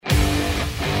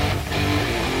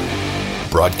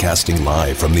Broadcasting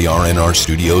live from the RNR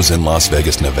studios in Las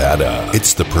Vegas, Nevada.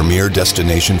 It's the premier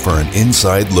destination for an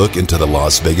inside look into the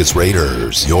Las Vegas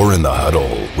Raiders. You're in the huddle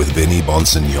with Vinny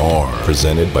Bonsignor,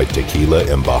 presented by Tequila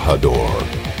Embajador.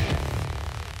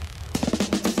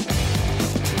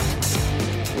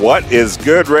 What is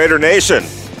good, Raider Nation?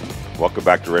 Welcome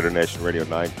back to Raider Nation Radio,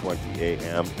 9:20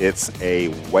 a.m. It's a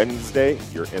Wednesday.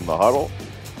 You're in the huddle.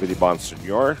 Vinny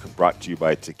Bonsignor, brought to you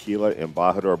by Tequila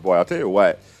Embajador. Boy, I'll tell you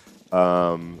what.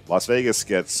 Las Vegas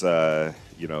gets, a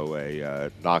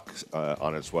knock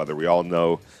on its weather. We all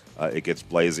know it gets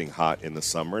blazing hot in the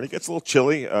summer, and it gets a little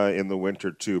chilly in the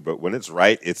winter too. But when it's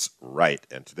right, it's right.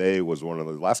 And today was one of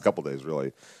the last couple days,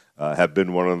 really, have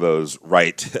been one of those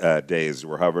right days.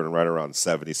 We're hovering right around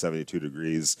 70, 72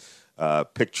 degrees.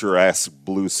 Picturesque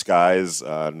blue skies,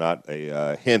 not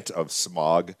a hint of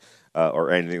smog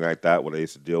or anything like that, what I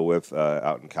used to deal with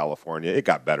out in California. It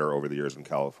got better over the years in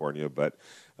California, but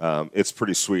it's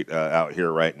pretty sweet out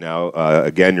here right now.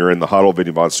 Again, you're in the huddle.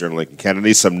 Vinny Bonsignor in Lincoln,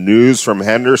 Kennedy. Some news from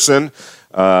Henderson.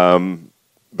 The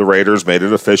Raiders made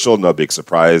it official. No big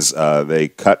surprise. They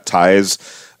cut ties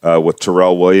with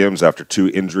Terrell Williams after 2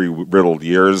 injury-riddled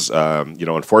years.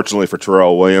 Unfortunately for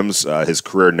Terrell Williams, his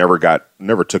career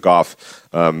never took off.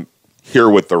 Here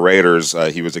with the Raiders,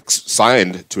 he was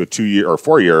signed to a 2-year or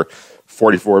 4-year,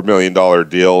 $44 million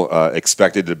deal,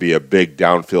 expected to be a big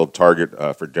downfield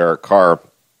target for Derek Carr.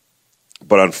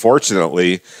 But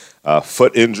unfortunately,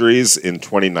 foot injuries in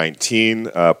 2019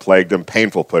 plagued him.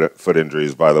 Painful foot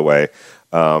injuries, by the way.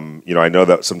 I know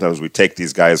that sometimes we take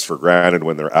these guys for granted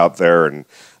when they're out there and,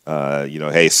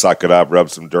 hey, suck it up,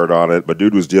 rub some dirt on it. But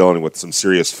dude was dealing with some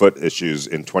serious foot issues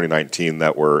in 2019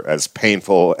 that were as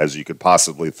painful as you could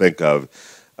possibly think of.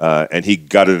 And he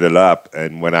gutted it up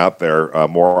and went out there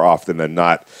more often than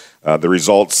not. The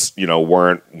results,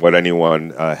 weren't what anyone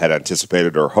had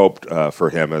anticipated or hoped for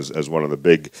him as one of the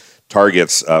big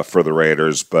targets for the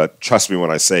Raiders. But trust me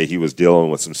when I say he was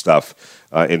dealing with some stuff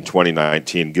in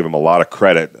 2019. Give him a lot of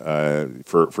credit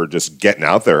for just getting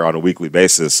out there on a weekly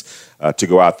basis to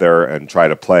go out there and try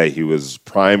to play. He was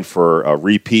primed for a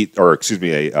rebound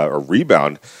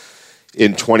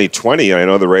in 2020. I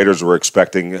know the Raiders were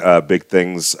expecting big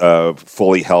things,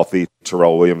 fully healthy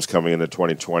Terrell Williams coming into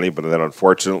 2020, but then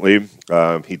unfortunately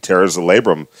he tears the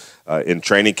labrum in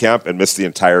training camp and missed the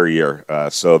entire year.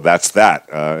 So that's that,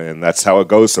 and that's how it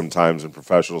goes sometimes in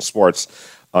professional sports.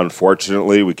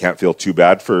 Unfortunately, we can't feel too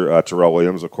bad for Terrell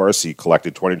Williams, of course. He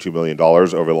collected $22 million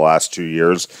over the last 2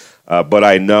 years. But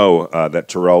I know that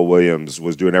Terrell Williams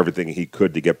was doing everything he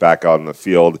could to get back out on the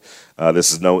field.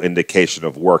 This is no indication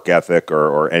of work ethic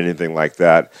or anything like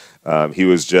that. He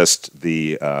was just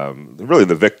really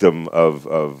the victim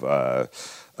of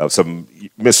some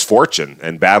misfortune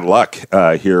and bad luck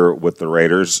here with the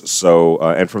Raiders. So,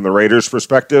 and from the Raiders'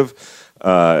 perspective,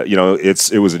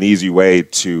 it was an easy way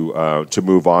to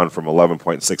move on from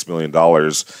 $11.6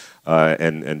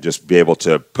 million and just be able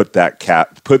to put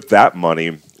that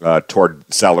money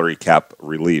toward salary cap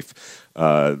relief.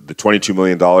 The $22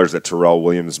 million that Terrell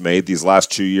Williams made these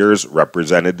last 2 years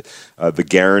represented the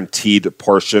guaranteed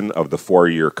portion of the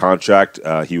 4-year contract.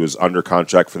 He was under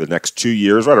contract for the next 2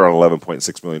 years, right around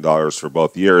 $11.6 million for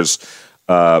both years.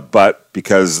 But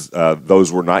because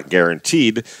those were not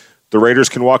guaranteed, the Raiders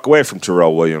can walk away from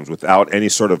Terrell Williams without any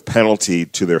sort of penalty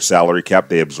to their salary cap.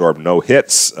 They absorb no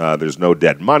hits. There's no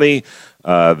dead money.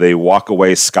 They walk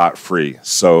away scot-free.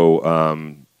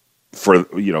 So for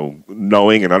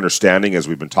knowing and understanding, as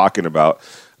we've been talking about,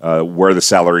 where the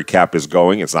salary cap is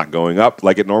going, it's not going up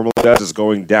like it normally does. It's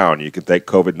going down. You can thank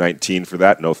COVID-19 for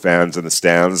that. No fans in the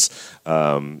stands.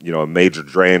 A major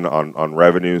drain on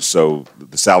revenue. So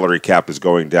the salary cap is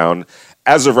going down.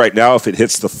 As of right now, if it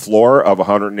hits the floor of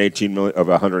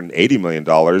 $180 million,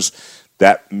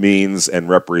 that means and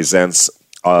represents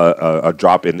a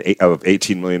drop of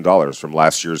 $18 million from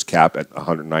last year's cap at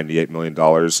 $198 million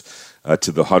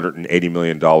to the $180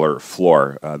 million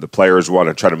floor. The players want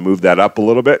to try to move that up a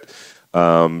little bit.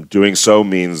 Doing so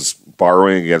means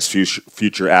borrowing against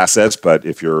future assets. But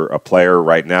if you're a player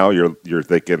right now, you're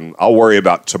thinking, I'll worry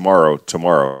about tomorrow,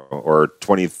 or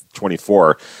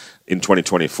 2024. In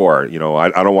 2024, I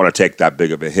don't want to take that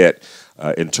big of a hit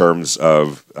in terms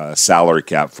of salary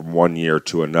cap from one year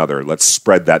to another. Let's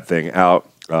spread that thing out.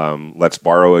 Let's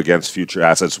borrow against future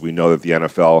assets. We know that the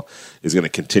NFL is going to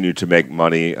continue to make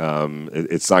money.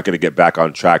 It's not going to get back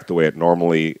on track the way it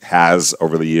normally has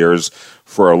over the years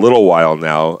for a little while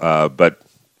now. But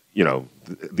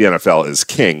the NFL is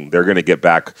king. They're going to get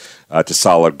back to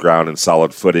solid ground and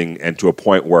solid footing, and to a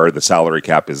point where the salary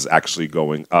cap is actually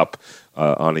going up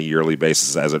on a yearly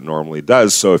basis as it normally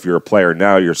does. So if you're a player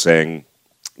now, you're saying,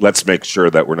 let's make sure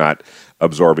that we're not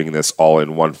absorbing this all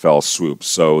in one fell swoop.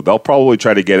 So they'll probably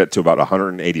try to get it to about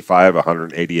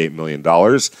 $188 million.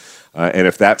 And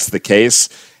if that's the case,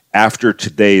 after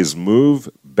today's move,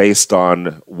 based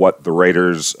on what the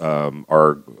Raiders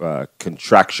are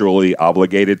contractually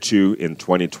obligated to in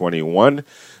 2021,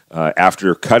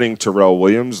 after cutting Terrell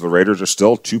Williams, the Raiders are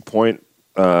still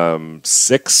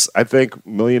 $2.6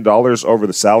 million over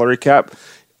the salary cap.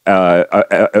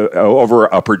 Over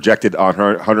a projected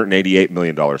 $188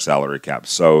 million salary cap.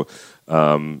 So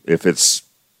if it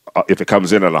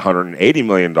comes in at $180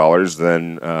 million,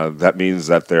 then that means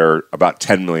that they're about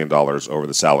 $10 million over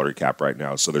the salary cap right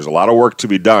now. So there's a lot of work to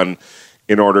be done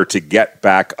in order to get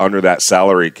back under that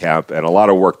salary cap, and a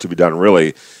lot of work to be done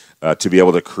really to be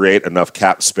able to create enough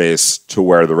cap space to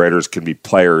where the Raiders can be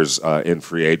players in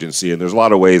free agency. And there's a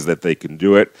lot of ways that they can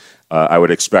do it. I would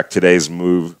expect today's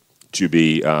move to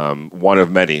be one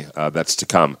of many that's to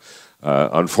come.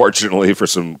 Unfortunately, for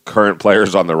some current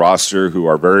players on the roster who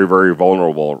are very, very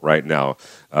vulnerable right now,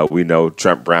 we know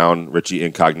Trent Brown, Richie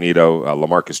Incognito,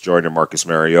 LaMarcus Joyner, Marcus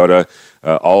Mariota,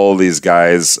 all of these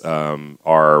guys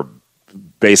are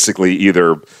basically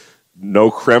either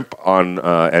no crimp on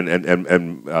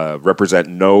and represent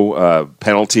no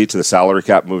penalty to the salary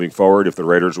cap moving forward if the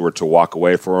Raiders were to walk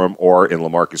away from him, or in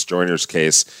LaMarcus Joyner's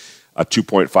case, a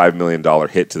 $2.5 million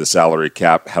hit to the salary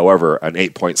cap. However, an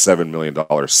 $8.7 million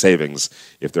savings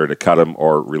if they're to cut him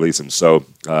or release him. So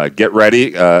get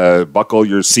ready, buckle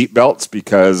your seatbelts,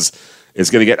 because it's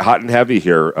going to get hot and heavy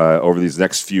here over these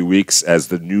next few weeks as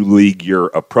the new league year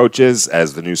approaches,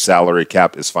 as the new salary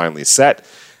cap is finally set,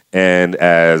 and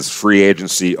as free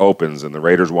agency opens. And the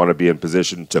Raiders want to be in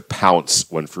position to pounce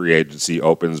when free agency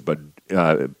opens, but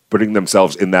putting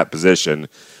themselves in that position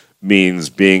means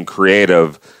being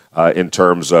creative in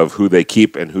terms of who they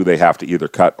keep and who they have to either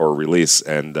cut or release.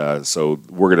 And so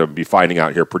we're going to be finding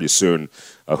out here pretty soon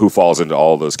who falls into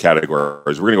all of those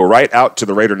categories. We're going to go right out to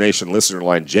the Raider Nation listener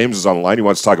line. James is on the line. He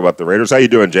wants to talk about the Raiders. How you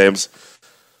doing, James?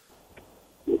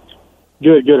 Good.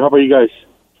 How about you guys?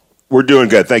 We're doing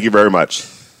good. Thank you very much.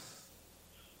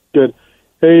 Good.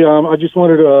 Hey, I just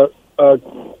wanted to,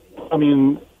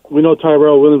 we know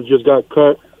Tyrell Williams just got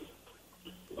cut.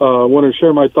 Wanted to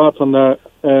share my thoughts on that.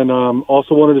 And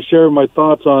also wanted to share my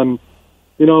thoughts on,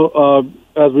 as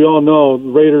we all know, the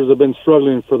Raiders have been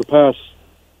struggling for the past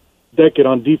decade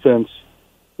on defense.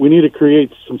 We need to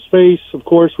create some space, of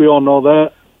course, we all know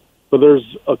that. But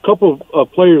there's a couple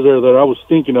of players there that I was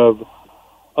thinking of.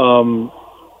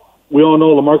 We all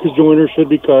know LaMarcus Joyner should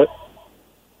be cut.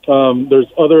 There's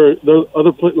other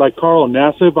like Carl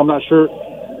Nassib. I'm not sure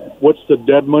what's the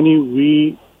dead money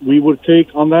we would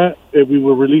take on that if we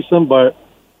would release them, but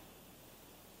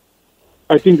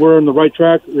I think we're on the right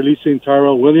track, releasing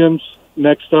Tyrell Williams.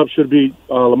 Next up should be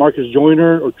LaMarcus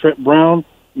Joyner or Trent Brown.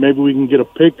 Maybe we can get a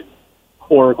pick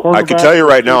or a cornerback. I can tell you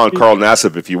right now on Carl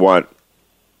Nassib if you want.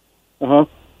 Uh-huh.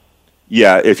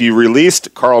 Yeah, if you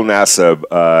released Carl Nassib,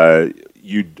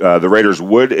 the Raiders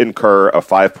would incur a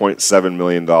 $5.7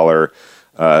 million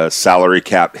salary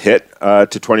cap hit to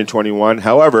 2021.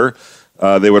 However,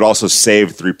 they would also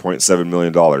save $3.7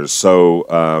 million. So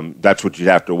that's what you'd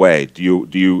have to weigh. Do you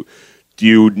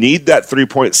need that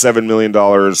 $3.7 million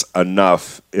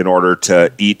enough in order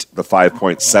to eat the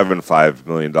 $5.75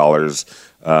 million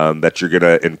that you're going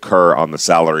to incur on the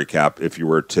salary cap if you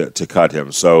were to cut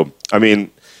him? So,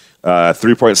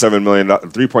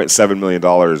 $3.7 million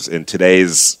in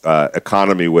today's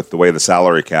economy with the way the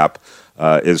salary cap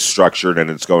is structured and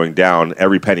it's going down,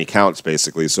 every penny counts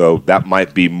basically. So that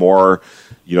might be more.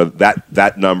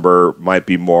 That number might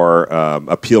be more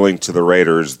appealing to the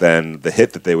Raiders than the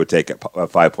hit that they would take at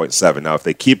 5.7. Now, if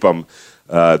they keep him,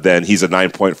 then he's a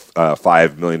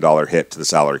 $9.5 million hit to the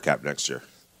salary cap next year.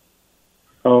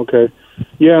 Okay.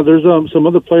 Yeah, there's some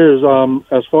other players.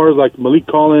 As far as like Malik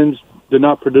Collins did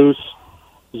not produce,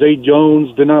 Zay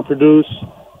Jones did not produce,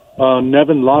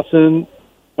 Nevin Lawson.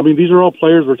 These are all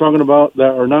players we're talking about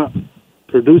that are not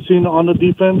producing on the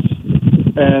defense,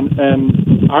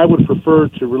 and I would prefer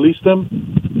to release them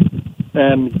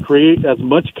and create as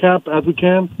much cap as we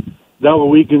can. That way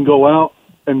we can go out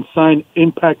and sign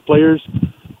impact players,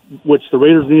 which the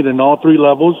Raiders need in all three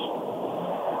levels.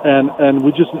 And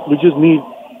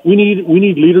we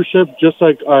need leadership. Just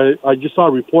like I just saw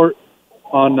a report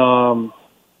on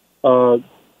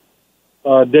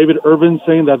David Irvin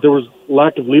saying that there was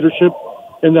lack of leadership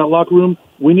in that locker room.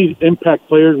 We need impact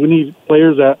players. We need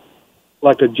players that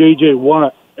like a J.J.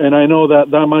 Watt. And I know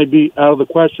that might be out of the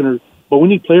question, but we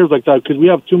need players like that because we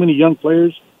have too many young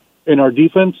players in our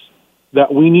defense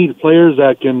that we need players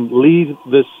that can lead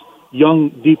this young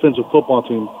defensive football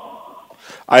team.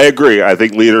 I agree. I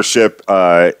think leadership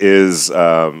is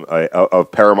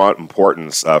of paramount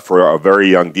importance for a very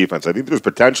young defense. I think there's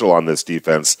potential on this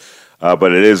defense,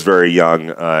 but it is very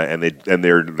young, and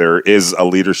there is a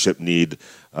leadership need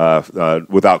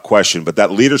without question. But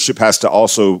that leadership has to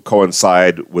also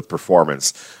coincide with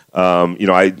performance.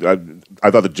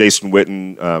 I thought the Jason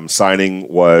Witten signing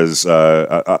was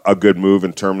a good move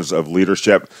in terms of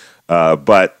leadership,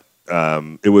 but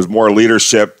it was more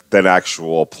leadership than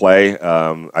actual play.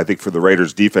 I think for the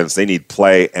Raiders defense, they need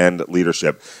play and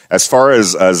leadership. As far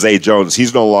as Zay Jones,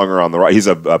 he's no longer on the roster. He's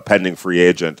a pending free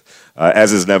agent,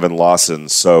 as is Nevin Lawson.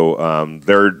 So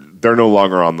they're no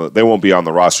longer they won't be on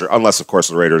the roster unless, of course,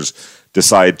 the Raiders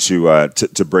decide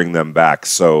to bring them back.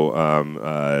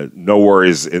 So no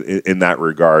worries in that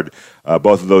regard.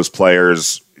 Both of those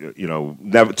players,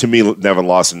 to me, Nevin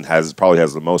Lawson probably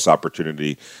has the most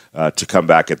opportunity to come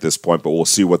back at this point, but we'll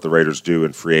see what the Raiders do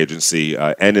in free agency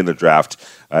and in the draft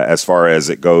as far as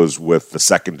it goes with the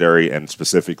secondary and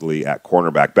specifically at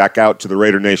cornerback. Back out to the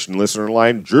Raider Nation listener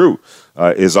line. Drew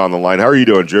is on the line. How are you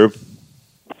doing, Drew?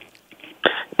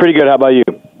 Pretty good. How about you?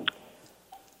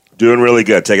 Doing really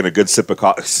good. Taking a good sip of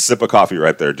coffee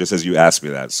right there, just as you asked me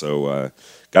that. So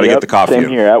got to get the coffee. Same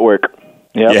here at work.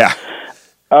 Yep. Yeah.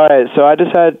 All right, so I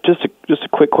just had just a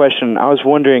quick question. I was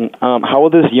wondering, how will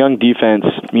this young defense,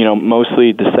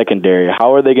 mostly the secondary,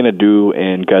 how are they going to do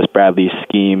in Gus Bradley's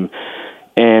scheme?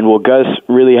 And will Gus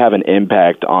really have an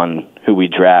impact on who we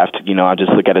draft? I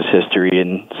just look at his history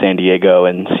in San Diego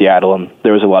and Seattle, and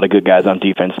there was a lot of good guys on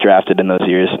defense drafted in those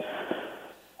years.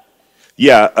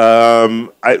 Yeah, I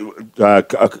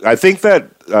think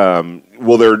that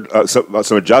there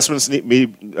some adjustments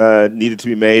needed to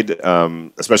be made,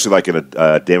 especially like in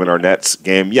a Damon Arnett's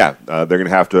game. Yeah, they're going to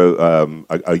have to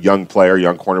a young player,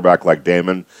 young cornerback like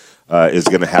Damon is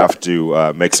going to have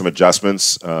to make some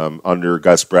adjustments under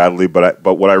Gus Bradley. But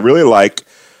what I really like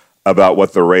about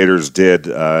what the Raiders did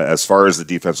as far as the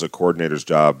defensive coordinator's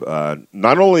job.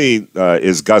 Not only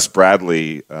is Gus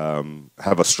Bradley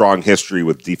have a strong history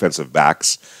with defensive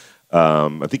backs.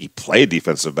 I think he played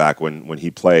defensive back when he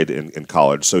played in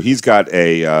college. So he's got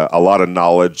a lot of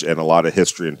knowledge and a lot of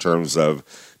history in terms of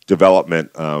development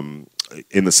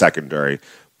in the secondary.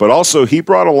 But also he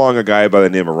brought along a guy by the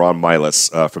name of Ron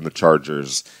Milus from the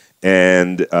Chargers.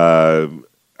 And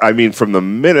from the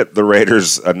minute the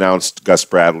Raiders announced Gus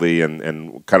Bradley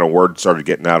and kind of word started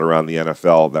getting out around the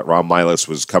NFL that Ron Milus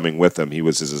was coming with him, he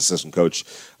was his assistant coach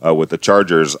with the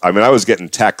Chargers. I was getting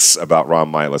texts about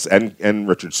Ron Milus and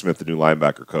Richard Smith, the new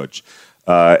linebacker coach,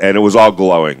 and it was all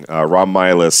glowing. Ron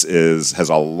Milus has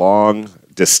a long,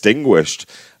 distinguished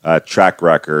track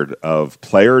record of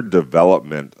player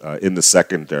development in the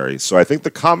secondary. So I think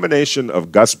the combination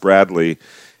of Gus Bradley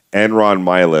and Ron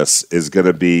Milus is going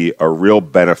to be a real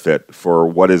benefit for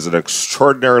what is an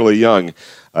extraordinarily young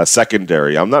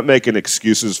secondary. I'm not making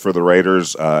excuses for the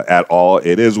Raiders at all.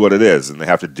 It is what it is, and they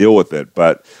have to deal with it.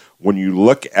 But when you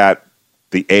look at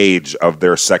the age of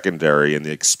their secondary and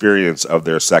the experience of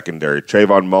their secondary,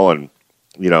 Trayvon Mullen,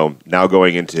 now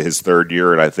going into his third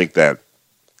year, and I think that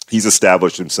he's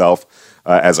established himself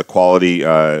as a quality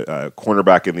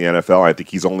cornerback in the NFL. I think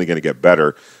he's only going to get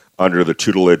better under the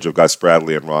tutelage of Gus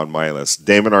Bradley and Ron Milus.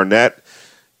 Damon Arnett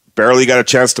barely got a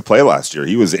chance to play last year.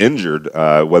 He was injured,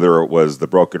 whether it was the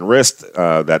broken wrist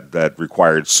that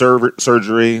required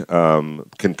surgery,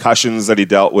 concussions that he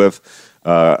dealt with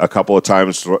a couple of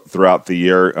times throughout the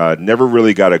year. Never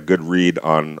really got a good read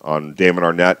on Damon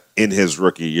Arnett in his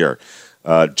rookie year.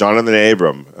 Jonathan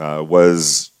Abram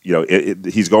was,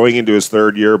 he's going into his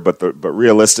third year, but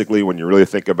realistically, when you really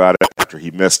think about it, after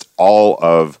he missed all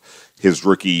of his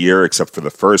rookie year, except for the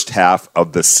first half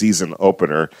of the season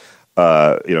opener.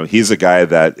 He's a guy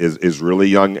that is really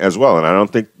young as well, and I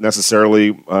don't think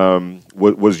necessarily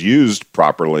was used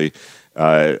properly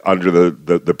under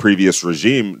the previous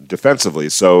regime defensively.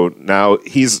 So now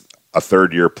he's a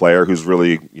third-year player who's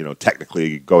really,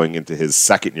 technically going into his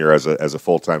second year as a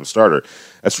full-time starter.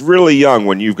 That's really young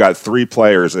when you've got three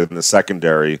players in the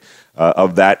secondary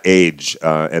of that age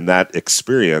and that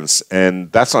experience,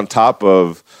 and that's on top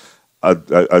of a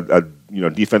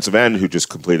defensive end who just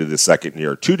completed his second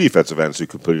year, two defensive ends who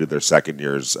completed their second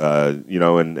years,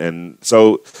 and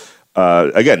so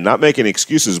again, not making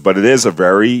excuses, but it is a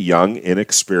very young,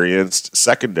 inexperienced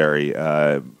secondary,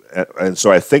 and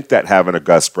so I think that having a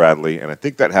Gus Bradley and I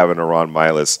think that having a Ron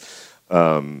Milus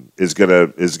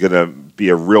is gonna be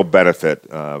a real benefit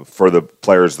for the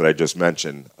players that I just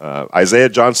mentioned. Isaiah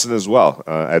Johnson as well.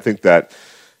 I think that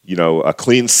a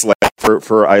clean slate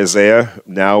for Isaiah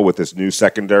now with this new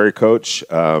secondary coach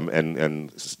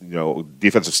and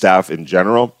defensive staff in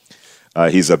general.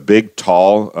 He's a big,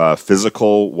 tall,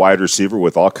 physical wide receiver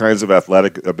with all kinds of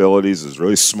athletic abilities. Is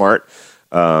really smart.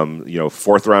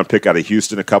 Fourth round pick out of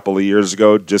Houston a couple of years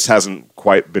ago. Just hasn't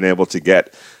quite been able to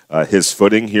get his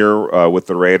footing here with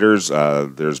the Raiders.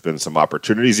 There's been some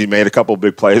opportunities. He made a couple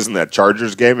big plays in that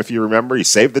Chargers game, if you remember. He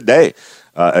saved the day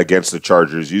against the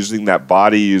Chargers, using that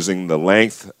body, using the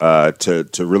length to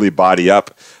really body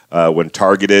up when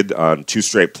targeted on 2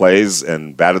 straight plays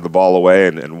and batted the ball away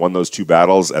and won those 2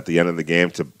 battles at the end of the game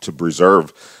to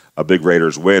preserve a big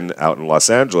Raiders win out in Los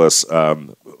Angeles.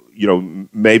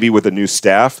 Maybe with a new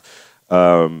staff,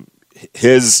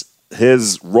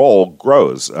 his role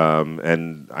grows.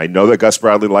 And I know that Gus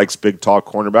Bradley likes big, tall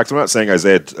cornerbacks. I'm not saying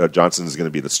Isaiah Johnson is going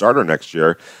to be the starter next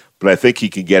year, but I think he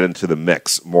can get into the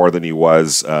mix more than he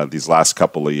was these last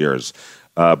couple of years.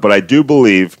 But I do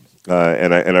believe,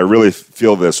 and I really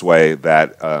feel this way,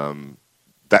 that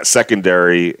that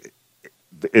secondary,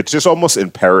 it's just almost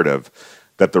imperative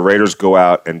that the Raiders go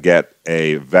out and get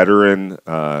a veteran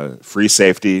free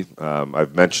safety.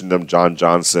 I've mentioned them, John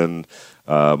Johnson,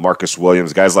 Marcus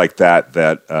Williams, guys like that,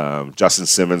 Justin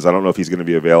Simmons, I don't know if he's going to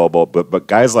be available, but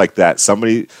guys like that,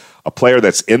 a player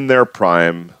that's in their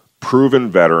prime, proven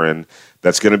veteran,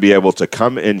 that's going to be able to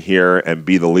come in here and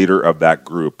be the leader of that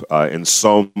group in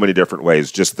so many different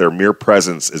ways. Just their mere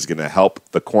presence is going to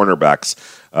help the cornerbacks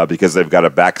because they've got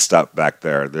a backstop back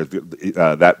there.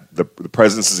 The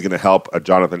presence is going to help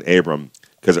Jonathan Abram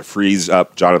because it frees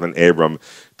up Jonathan Abram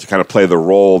to kind of play the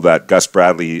role that Gus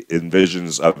Bradley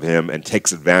envisions of him and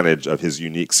takes advantage of his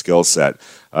unique skill set.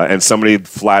 And somebody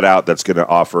flat out that's going to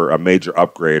offer a major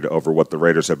upgrade over what the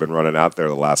Raiders have been running out there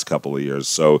the last couple of years.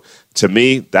 So to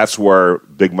me, that's where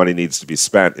big money needs to be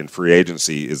spent in free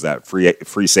agency, is that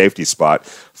free safety spot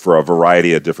for a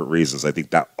variety of different reasons. I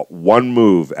think that one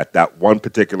move at that one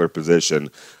particular position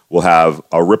will have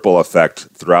a ripple effect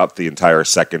throughout the entire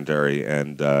secondary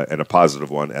and a positive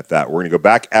one at that. We're going to go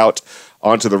back out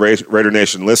onto the Raider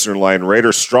Nation listener line.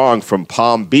 Raider Strong from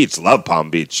Palm Beach, love Palm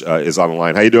Beach, is on the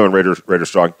line. How you doing, Raider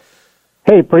Strong?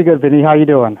 Hey, pretty good, Vinny. How you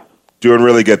doing? Doing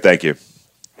really good, thank you.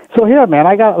 So here, man,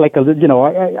 I got like I've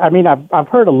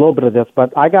heard a little bit of this,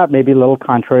 but I got maybe a little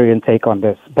contrarian take on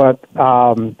this. But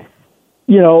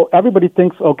everybody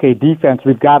thinks, okay, defense,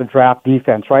 we've got to draft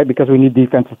defense, right? Because we need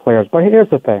defensive players. But here's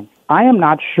the thing. I am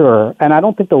not sure, and I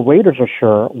don't think the Raiders are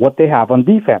sure what they have on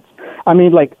defense. I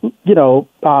mean,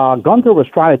 Gunther was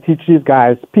trying to teach these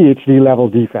guys PhD-level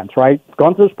defense, right?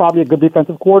 Gunther's probably a good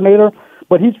defensive coordinator,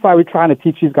 but he's probably trying to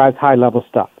teach these guys high-level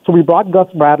stuff. So we brought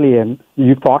Gus Bradley in,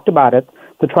 you've talked about it,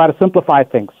 to try to simplify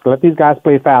things, to let these guys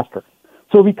play faster.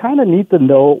 So we kind of need to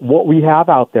know what we have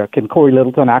out there. Can Corey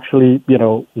Littleton actually,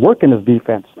 work in his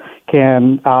defense?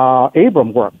 Can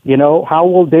Abram work? How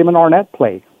will Damon Arnett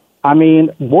play? I mean,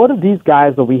 what are these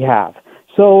guys that we have?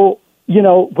 So,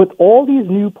 with all these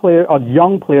new players, or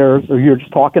young players that you're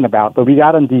just talking about, that we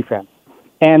got on defense,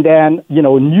 and then,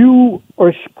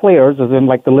 new-ish players, as in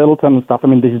like the Littleton and stuff. I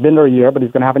mean, he's been there a year, but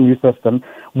he's going to have a new system.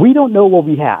 We don't know what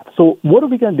we have. So what are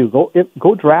we going to do?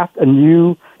 Go draft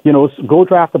go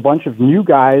draft a bunch of new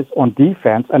guys on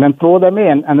defense and then throw them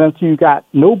in. And then so you got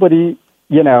nobody,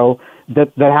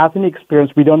 that has any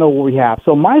experience. We don't know what we have.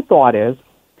 So my thought is,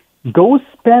 go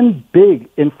spend big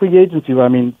in free agency. I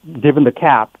mean, given the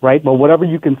cap, right? But whatever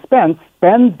you can spend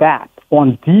that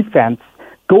on defense.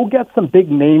 Go get some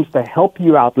big names to help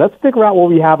you out. Let's figure out what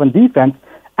we have on defense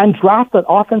and draft an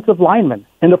offensive lineman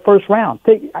in the first round.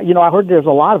 I heard there's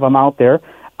a lot of them out there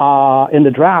in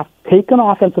the draft. Take an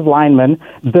offensive lineman.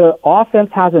 The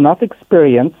offense has enough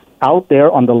experience out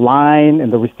there on the line,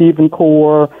 in the receiving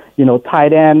core,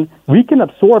 tight end. We can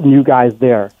absorb new guys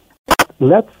there.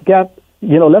 Let's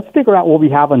figure out what we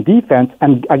have on defense,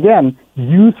 and again,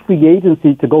 use free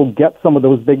agency to go get some of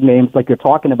those big names like you're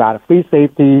talking about, a free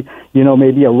safety,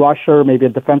 maybe a rusher, maybe a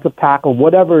defensive tackle,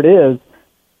 whatever it is.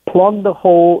 Plug the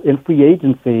hole in free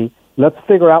agency. Let's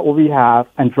figure out what we have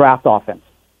and draft offense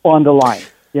on the line.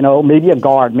 Maybe a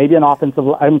guard, maybe an offensive,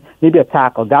 maybe a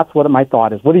tackle. That's what my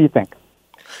thought is. What do you think?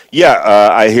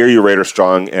 Yeah, I hear you, Raider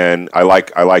Strong, and I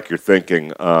like your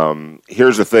thinking.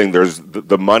 Here's the thing: there's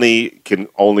the money can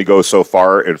only go so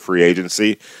far in free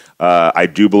agency. I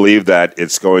do believe that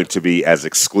it's going to be as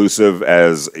exclusive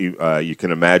as you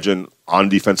can imagine on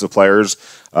defensive players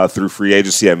through free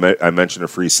agency. I mentioned a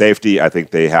free safety. I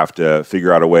think they have to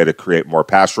figure out a way to create more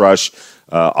pass rush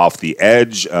off the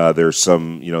edge. There's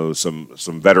some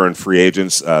veteran free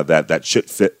agents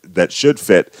that should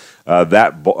fit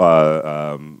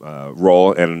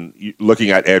role. And looking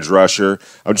at edge rusher,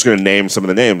 I'm just going to name some of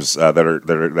the names that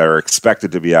are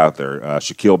expected to be out there: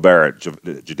 Shaquille Barrett,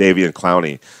 Jadeveon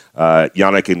Clowney,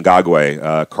 Yannick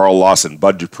Ngakoue, Carl Lawson,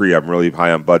 Bud Dupree. I'm really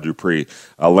high on Bud Dupree.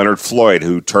 Leonard Floyd,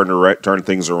 who turned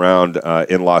things around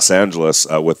in Los Angeles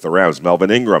with the Rams.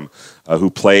 Melvin Ingram, who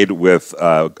played with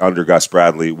under Gus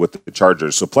Bradley with the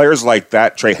Chargers. So players like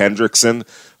that, Trey Hendrickson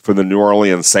from the New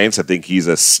Orleans Saints, I think he's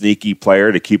a sneaky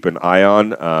player to keep an eye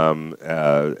on.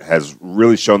 Has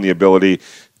really shown the ability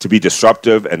to be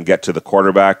disruptive and get to the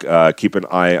quarterback. Keep an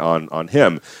eye on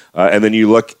him. And then you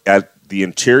look at the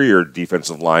interior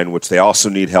defensive line, which they also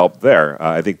need help there.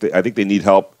 I think they need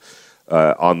help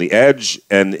on the edge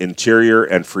and interior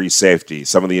and free safety.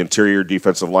 Some of the interior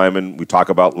defensive linemen, we talk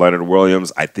about Leonard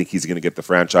Williams. I think he's going to get the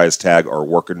franchise tag or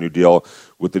work a new deal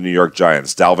with the New York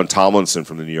Giants. Dalvin Tomlinson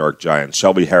from the New York Giants.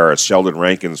 Shelby Harris, Sheldon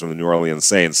Rankins from the New Orleans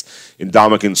Saints.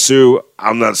 Ndamukong Suh,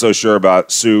 I'm not so sure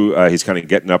about Suh. He's kind of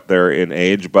getting up there in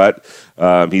age, but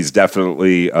he's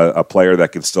definitely a player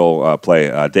that can still play.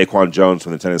 Daquan Jones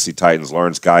from the Tennessee Titans.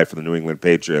 Lawrence Guy from the New England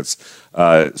Patriots.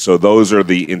 So those are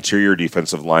the interior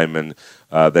defensive linemen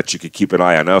that you could keep an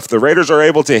eye on. Now, if the Raiders are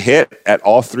able to hit at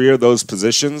all three of those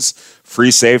positions,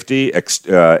 free safety,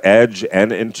 edge,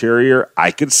 and interior, I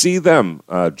could see them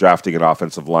drafting an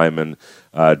offensive lineman,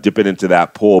 dipping into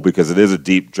that pool because it is a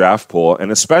deep draft pool,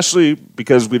 and especially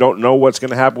because we don't know what's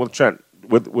going to happen with Trent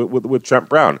with Trent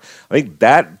Brown. I think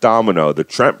that domino, the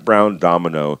Trent Brown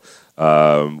domino,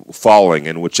 falling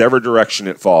in whichever direction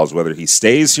it falls, whether he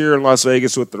stays here in Las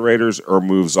Vegas with the Raiders or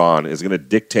moves on, is going to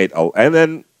dictate. And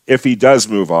then if he does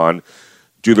move on,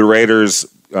 do the Raiders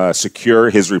secure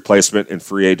his replacement in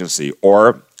free agency,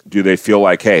 or do they feel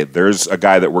like, hey, there's a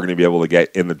guy that we're going to be able to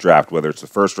get in the draft, whether it's the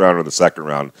first round or the second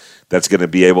round, that's going to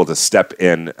be able to step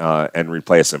in and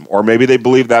replace him? Or maybe they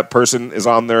believe that person is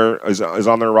on their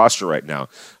roster right now.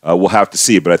 We'll have to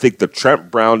see. But I think the Trent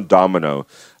Brown domino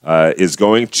is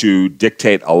going to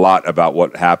dictate a lot about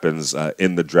what happens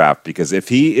in the draft, because if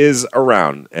he is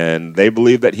around and they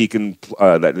believe that he can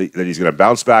that he's going to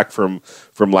bounce back from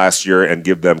last year and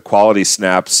give them quality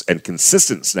snaps and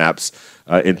consistent snaps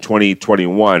in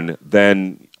 2021,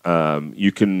 then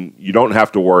you don't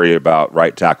have to worry about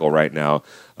right tackle right now,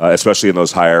 especially in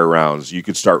those higher rounds. You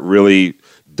could start really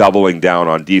doubling down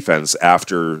on defense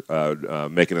after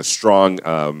making a strong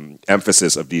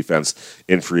emphasis of defense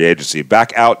in free agency.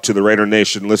 Back out to the Raider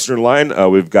Nation listener line,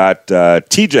 we've got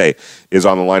TJ is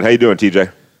on the line. How you doing, TJ?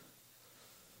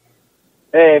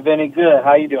 Hey, Vinny, good.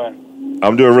 How you doing?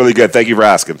 I'm doing really good. Thank you for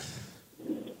asking.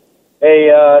 Hey,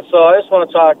 so I just want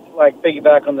to talk,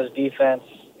 piggyback on this defense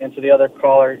and to the other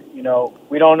caller. You know,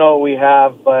 we don't know what we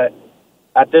have, but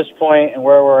at this point and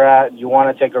where we're at, you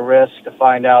want to take a risk to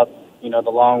find out,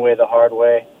 the long way, the hard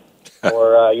way.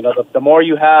 Or, the more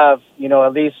you have,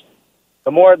 at least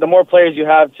the more players you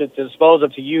have to dispose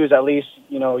of, to use, at least,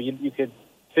 you could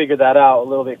figure that out a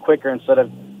little bit quicker instead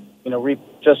of,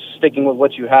 just sticking with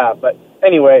what you have. But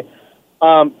anyway,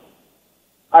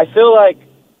 I feel like,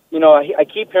 I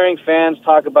keep hearing fans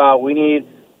talk about we need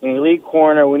an elite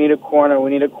corner, we need a corner,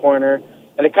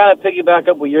 and to kind of piggyback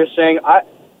up what you're saying,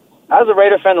 as a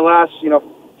Raider fan, the last,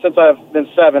 since I've been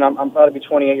 7, I'm about to be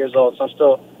 28 years old, so I'm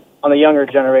still on the younger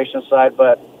generation side,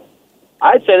 but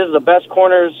I'd say this is the best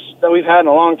corners that we've had in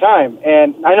a long time,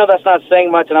 and I know that's not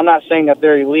saying much, and I'm not saying that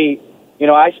they're elite.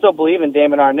 I still believe in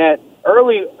Damon Arnett.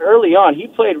 Early on, he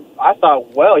played, I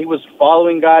thought, well. He was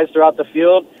following guys throughout the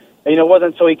field. And, it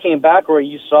wasn't until he came back where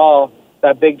you saw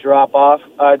that big drop-off.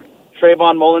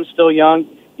 Trayvon Mullen's still young.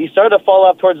 He started to fall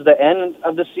off towards the end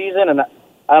of the season, and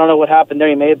I don't know what happened there.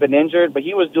 He may have been injured, but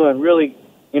he was doing really,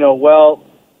 well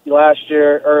last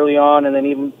year early on, and then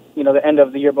even, the end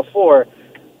of the year before.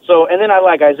 So, and then I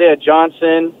like Isaiah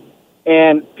Johnson,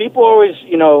 and people always,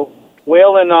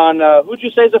 wailing on, who'd you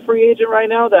say is a free agent right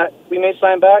now that we may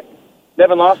sign back?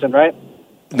 Nevin Lawson, right?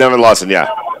 Nevin Lawson, yeah.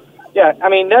 Yeah, I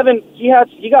mean, Nevin,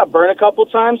 he got burned a couple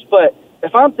times, but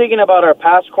if I'm thinking about our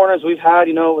past corners we've had,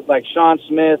 with like Sean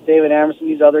Smith, David Amerson,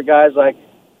 these other guys,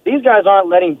 these guys aren't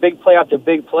letting big play after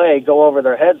big play go over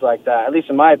their heads like that, at least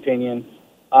in my opinion.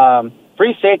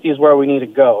 Free safety is where we need to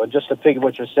go, just to pick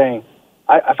what you're saying.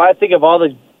 If I think of all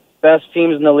the best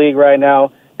teams in the league right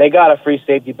now, they got a free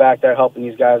safety back there helping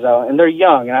these guys out, and they're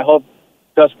young, and I hope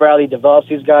Gus Bradley develops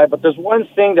these guys. But there's one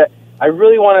thing that I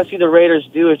really want to see the Raiders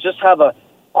do is just have a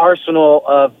arsenal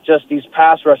of just these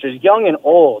pass rushers, young and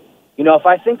old. If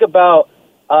I think about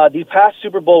these past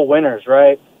Super Bowl winners,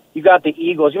 right? You got the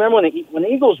Eagles. You remember when the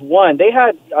Eagles won, they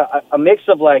had a mix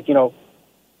of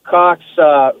Cox,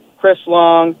 Chris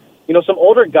Long, some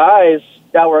older guys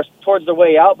that were towards the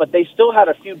way out, but they still had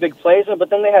a few big plays in. But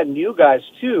then they had new guys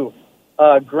too,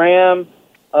 Graham.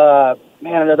 Man,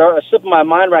 they're slipping my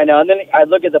mind right now. And then I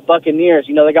look at the Buccaneers.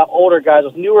 You know, they got older guys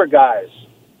with newer guys.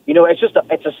 You know, it's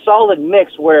a solid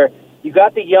mix where you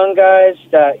got the young guys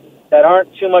that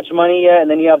aren't too much money yet, and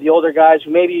then you have the older guys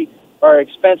who maybe are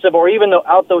expensive, or even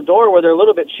out the door where they're a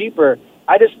little bit cheaper.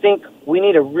 I just think we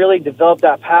need to really develop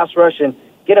that pass rush and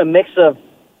get a mix of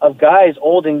guys,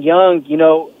 old and young, you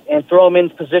know, and throw them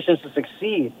in positions to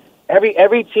succeed.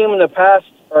 Every team in the past,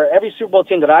 or every Super Bowl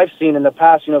team that I've seen in the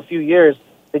past, you know, few years,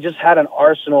 they just had an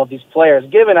arsenal of these players.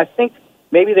 Given, I think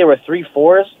maybe they were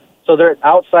 3-4s, so their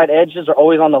outside edges are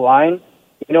always on the line.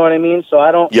 You know what I mean? So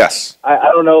I don't. Yes.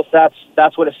 I don't know if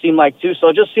that's what it seemed like too. So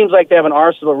it just seems like they have an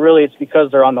arsenal. Really, it's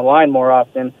because they're on the line more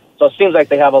often. So it seems like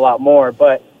they have a lot more.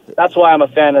 But that's why I'm a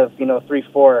fan of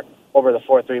 3-4 over the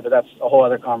 4-3. But that's a whole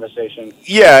other conversation.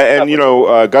 Yeah, and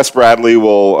Gus Bradley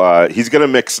will. He's going to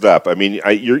mix it up. I mean,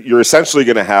 you're essentially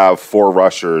going to have 4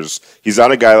 rushers. He's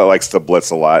not a guy that likes to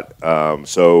blitz a lot.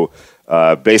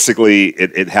 Basically,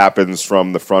 it happens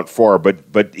from the front 4.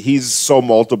 But he's so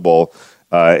multiple.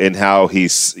 In how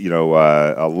he's,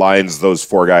 lines those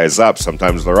 4 guys up.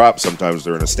 Sometimes they're up, sometimes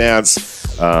they're in a stance.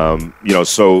 There's a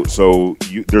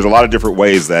lot of different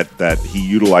ways that he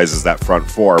utilizes that front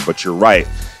 4. But you're right,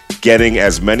 getting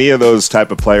as many of those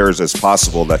type of players as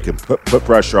possible that can put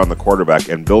pressure on the quarterback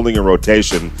and building a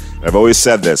rotation. I've always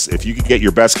said this: if you can get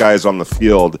your best guys on the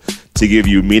field to give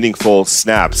you meaningful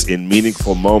snaps in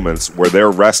meaningful moments where they're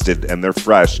rested and they're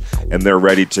fresh and they're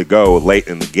ready to go late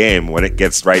in the game, when it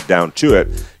gets right down to it,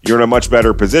 you're in a much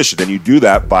better position. And you do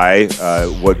that by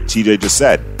what TJ just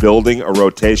said, building a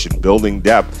rotation, building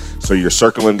depth. So you're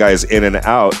circling guys in and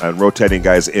out and rotating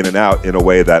guys in and out in a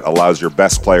way that allows your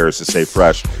best players to stay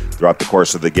fresh throughout the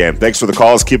course of the game. Thanks for the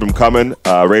calls. Keep them coming.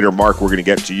 Raider Mark, we're going to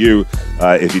get to you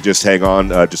if you just hang on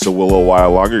just a little while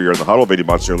longer. You're in the huddle. Vinny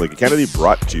Bonsignore and Lincoln Kennedy,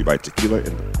 brought to you by Tequila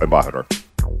and Embajador.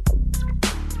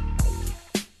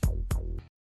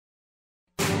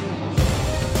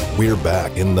 We're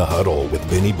back in the huddle with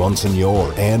Vinny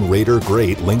Bonsignore and Raider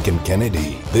great Lincoln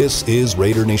Kennedy. This is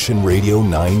Raider Nation Radio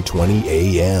 920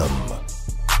 AM.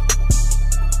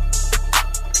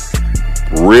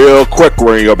 Real quick, we're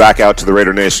going to go back out to the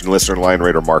Raider Nation listener line.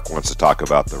 Raider Mark wants to talk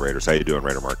about the Raiders. How you doing,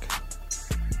 Raider Mark?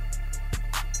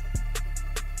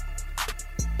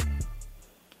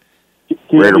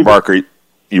 Raider Mark, are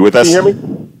you with us? Can you hear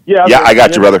me? Yeah, I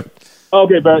got you, brother.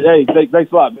 Okay, but hey, thanks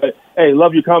a lot. Hey,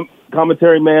 love your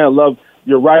commentary, man. I love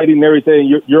your writing and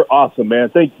everything. You're awesome, man. I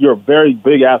think you're a very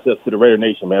big asset to the Raider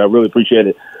Nation, man. I really appreciate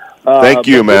it. Thank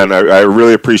you, man. I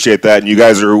really appreciate that. And you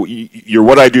guys you're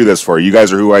what I do this for. You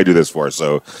guys are who I do this for.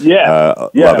 So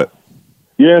love it.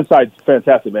 Your insight's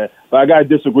fantastic, man. But I gotta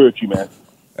disagree with you, man.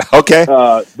 Okay.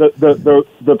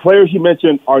 The players you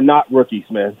mentioned are not rookies,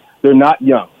 man. They're not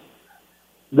young.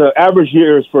 The average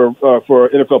years for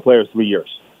NFL players 3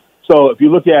 years. So if you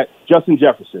look at Justin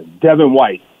Jefferson, Devin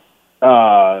White,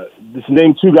 just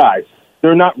name 2 guys.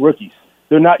 They're not rookies.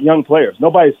 They're not young players.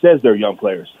 Nobody says they're young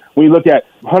players. When you look at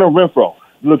Hunter Renfrow,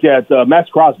 look at Max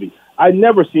Crosby, I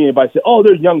never see anybody say, "Oh,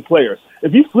 they're young players."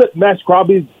 If you flip Max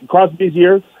Crosby's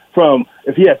year from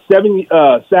if he had 7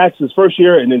 sacks his first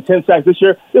year and then 10 sacks this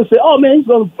year, they'll say, "Oh man, he's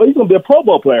gonna be a Pro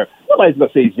Bowl player." Nobody's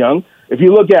gonna say he's young. If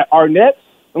you look at Arnett,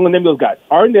 I'm gonna name those guys: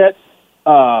 Arnett,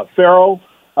 Farrell,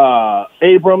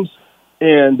 Abrams,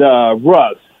 and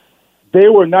Ruggs. They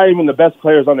were not even the best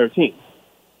players on their team.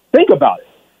 Think about it.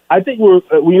 I think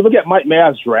when you look at Mike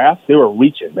Mayock's draft, they were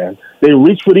reaching, man. They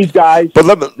reached for these guys.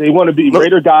 But they want to be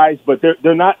Raider guys, but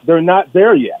they're not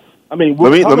there yet. I mean,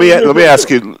 let me ask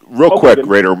you real quick,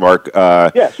 Raider Mark.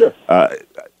 Yeah, sure.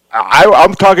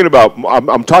 I'm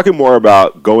talking more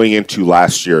about going into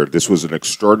last year. This was an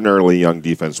extraordinarily young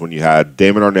defense when you had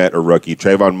Damon Arnett, a rookie,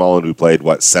 Trayvon Mullen, who played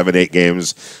 7-8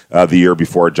 games the year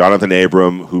before, Jonathan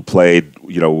Abram, who played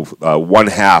one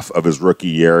half of his rookie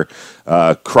year,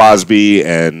 Crosby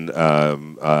and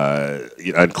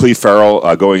Cleve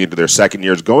Farrell going into their second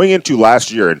years, going into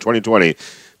last year in 2020.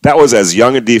 That was as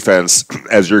young a defense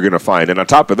as you're going to find. And on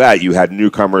top of that, you had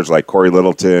newcomers like Corey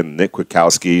Littleton, Nick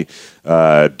Kwiatkowski,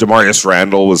 Demarcus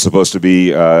Randall was supposed to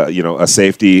be, a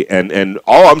safety. And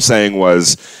all I'm saying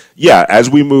was, as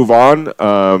we move on,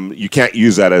 you can't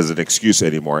use that as an excuse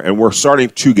anymore. And we're starting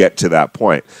to get to that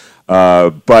point.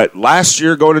 But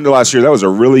going into last year, that was a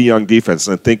really young defense.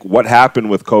 And I think what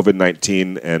happened with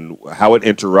COVID-19 and how it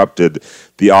interrupted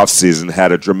the offseason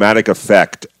had a dramatic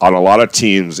effect on a lot of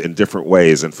teams in different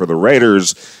ways. And for the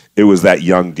Raiders, it was that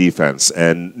young defense.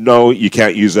 And no, you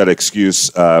can't use that excuse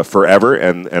forever.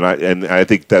 And I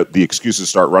think that the excuses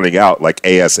start running out like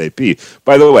ASAP.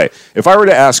 By the way, if I were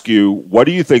to ask you, what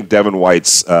do you think Devin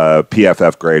White's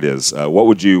PFF grade is? What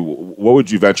would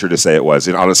you venture to say it was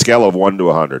on a scale of 1 to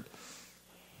 100?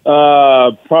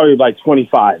 Probably like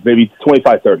 25, maybe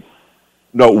 25, 30.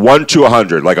 No, 1 to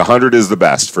 100. Like 100 is the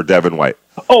best for Devin White.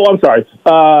 Oh, I'm sorry.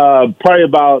 Probably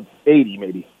about 80,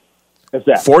 maybe. That's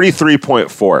that. 43.4.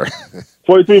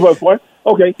 43.4?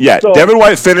 Okay. Yeah, so, Devin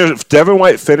White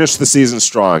finished the season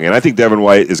strong, and I think Devin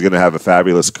White is going to have a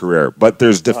fabulous career. But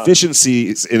there's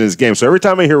deficiencies in his game. So every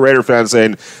time I hear Raider fans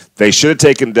saying they should have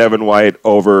taken Devin White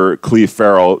over Cleve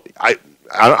Farrell, I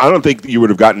don't think you would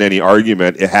have gotten any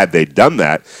argument had they done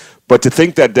that. But to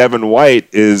think that Devin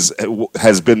White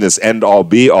has been this end-all,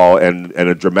 be-all and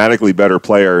a dramatically better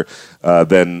player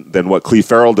than what Cleve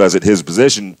Farrell does at his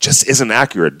position just isn't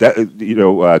accurate.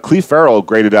 Cleve Farrell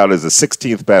graded out as the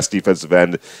 16th best defensive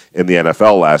end in the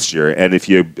NFL last year,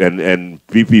 and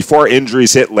before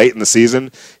injuries hit late in the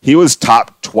season, he was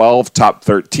top 12, top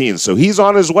 13. So he's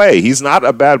on his way. He's not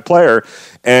a bad player.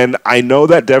 And I know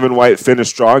that Devin White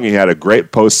finished strong. He had a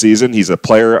great postseason. He's a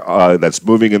player that's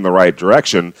moving in the right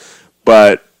direction.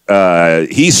 But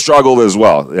he struggled as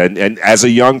well, and as a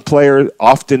young player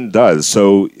often does.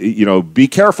 So, be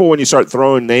careful when you start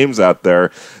throwing names out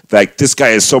there, like this guy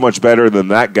is so much better than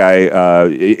that guy.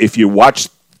 If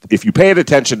you paid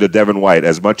attention to Devin White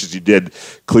as much as you did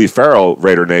Cleve Farrell,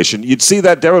 Raider Nation, you'd see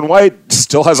that Devin White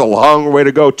still has a long way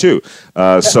to go, too.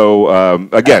 That's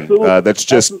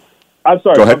just... I'm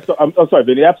sorry. Go ahead. I'm sorry,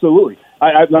 Vinny. Absolutely.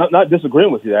 I'm not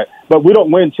disagreeing with you that, but we don't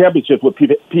win championships with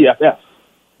PFF.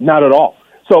 Not at all.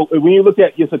 So when you look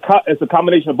at it's a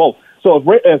combination of both. So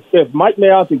if Mike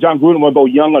Mayock and John Gruden want to go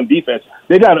young on defense,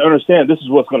 they got to understand this is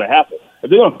what's going to happen.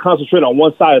 If they're going to concentrate on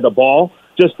one side of the ball,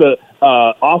 just the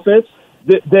offense,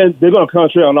 then they're going to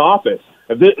concentrate on the offense.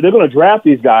 If they're going to draft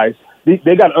these guys,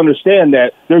 they got to understand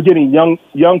that they're getting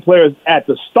young players at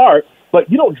the start.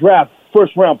 But you don't draft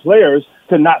first round players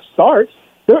to not start.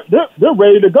 They're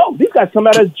ready to go. These guys come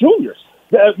out as juniors.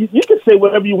 You can say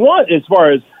whatever you want as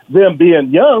far as them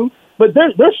being young, but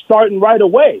they're starting right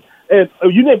away. And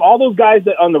you name all those guys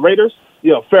that on the Raiders,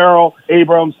 Farrell,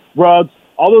 Abrams, Ruggs,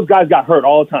 all those guys got hurt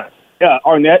all the time.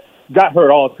 Arnett got hurt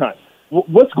all the time.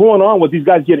 What's going on with these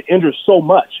guys getting injured so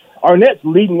much? Arnett's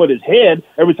leading with his head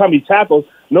every time he tackles.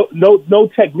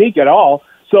 No technique at all.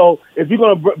 So if you're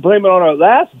going to blame it on our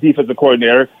last defensive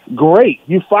coordinator, great,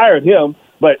 you fired him.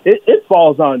 But it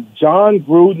falls on John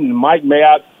Gruden and Mike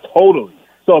Mayock totally.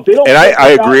 So if they don't, and I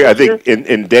agree. I think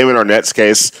in Damon Arnett's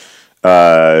case,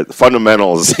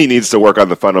 fundamentals, he needs to work on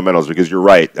the fundamentals because you're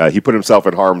right. He put himself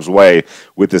in harm's way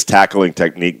with his tackling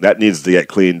technique. That needs to get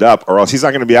cleaned up, or else he's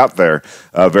not going to be out there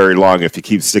very long if he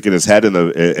keeps sticking his head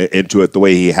into it the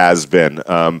way he has been.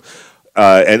 And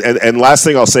last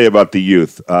thing I'll say about the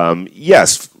youth,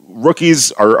 yes.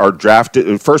 Rookies are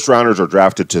drafted. First rounders are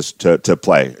drafted to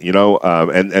play.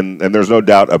 And there's no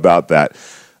doubt about that.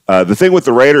 The thing with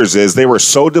the Raiders is they were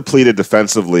so depleted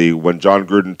defensively when John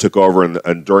Gruden took over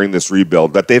and during this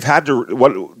rebuild that they've had to.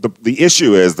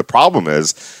 The problem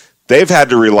is they've had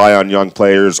to rely on young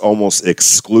players almost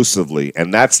exclusively,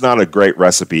 and that's not a great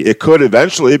recipe. It could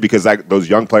eventually because those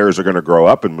young players are going to grow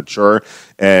up and mature.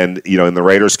 And in the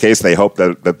Raiders' case, they hope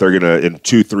that they're going to in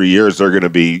 2-3 years they're going to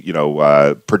be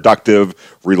productive,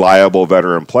 reliable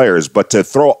veteran players. But to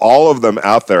throw all of them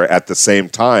out there at the same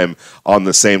time on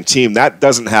the same team, that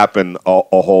doesn't happen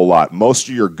a whole lot. Most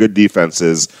of your good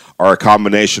defenses are a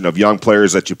combination of young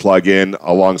players that you plug in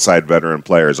alongside veteran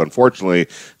players. Unfortunately,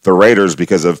 the Raiders,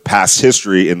 because of past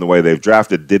history in the way they've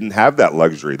drafted, didn't have that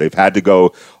luxury. They've had to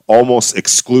go almost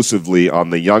exclusively on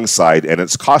the young side, and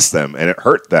it's cost them and it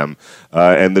hurt them.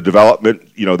 And the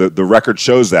development, the record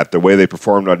shows that. The way they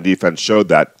performed on defense showed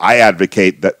that. I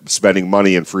advocate that spending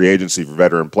money in free agency for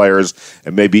veteran players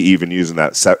and maybe even using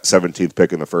that 17th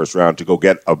pick in the first round to go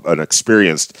get an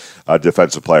experienced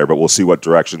defensive player. But we'll see what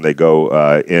direction they go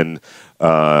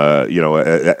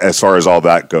as far as all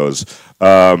that goes.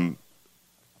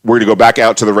 We're going to go back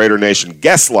out to the Raider Nation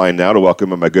guest line now to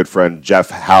welcome my good friend Jeff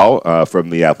Howe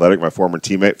from The Athletic, my former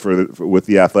teammate with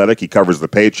The Athletic. He covers the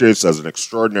Patriots, does an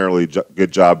extraordinarily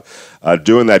good job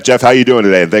doing that. Jeff, how you doing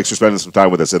today? And thanks for spending some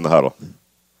time with us in the huddle.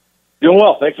 Doing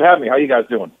well. Thanks for having me. How you guys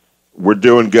doing? We're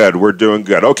doing good.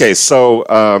 Okay, so,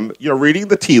 reading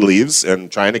the tea leaves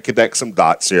and trying to connect some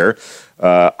dots here.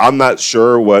 I'm not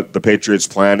sure what the Patriots'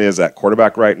 plan is at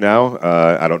quarterback right now.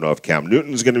 I don't know if Cam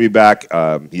Newton's going to be back.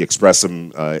 He expressed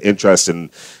some interest in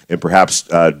perhaps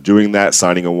doing that,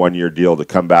 signing a one-year deal to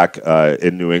come back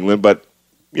in New England. But,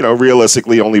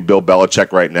 realistically, only Bill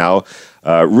Belichick right now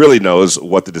really knows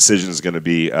what the decision is going to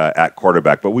be at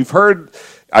quarterback. But we've heard,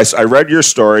 I read your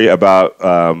story about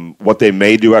what they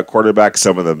may do at quarterback,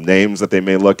 some of the names that they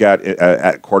may look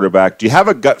at quarterback. Do you have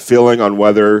a gut feeling on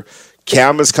whether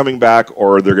Cam is coming back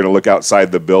or they're going to look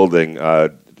outside the building,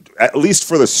 at least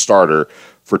for the starter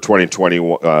for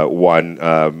 2021,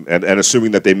 and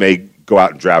assuming that they may go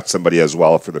out and draft somebody as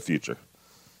well for the future?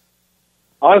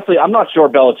 Honestly, I'm not sure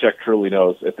Belichick truly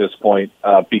knows at this point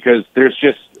because there's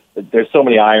so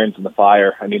many irons in the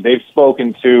fire. I mean, they've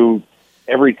spoken to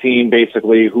every team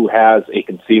basically who has a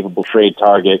conceivable trade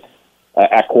target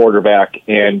at quarterback,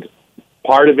 and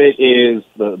part of it is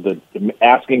the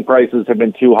asking prices have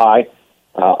been too high.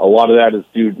 A lot of that is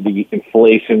due to the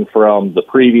inflation from the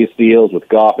previous deals with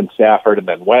Goff and Stafford and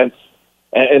then Wentz.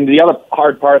 And the other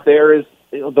hard part there is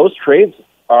those trades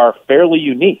are fairly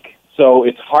unique. So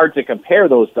it's hard to compare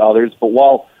those to others. But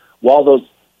while those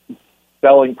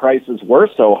selling prices were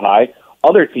so high,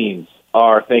 other teams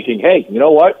are thinking, hey, you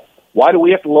know what? Why do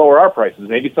we have to lower our prices?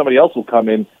 Maybe somebody else will come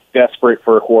in desperate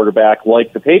for a quarterback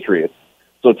like the Patriots.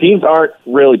 So teams aren't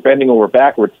really bending over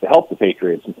backwards to help the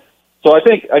Patriots. So I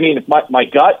think, if my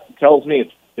gut tells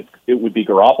me it would be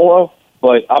Garoppolo,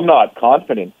 but I'm not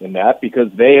confident in that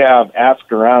because they have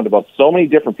asked around about so many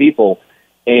different people.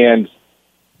 And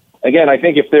again, I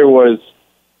think if there was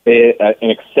an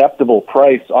acceptable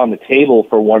price on the table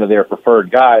for one of their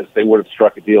preferred guys, they would have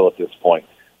struck a deal at this point.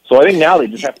 So I think now they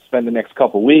just have to spend the next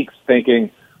couple of weeks thinking,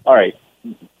 all right,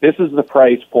 this is the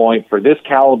price point for this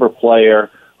caliber player.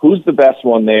 Who's the best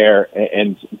one there?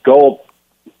 And go,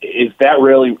 is that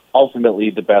really ultimately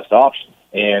the best option?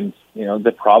 And,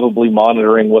 they're probably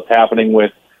monitoring what's happening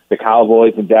with the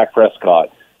Cowboys and Dak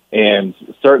Prescott and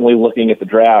certainly looking at the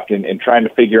draft and trying to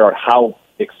figure out how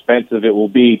expensive it will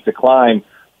be to climb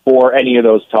for any of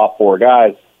those top four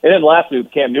guys. And then lastly,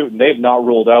 with Cam Newton, they've not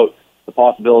ruled out the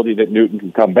possibility that Newton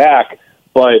can come back,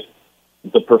 but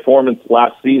the performance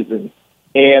last season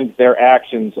and their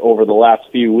actions over the last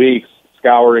few weeks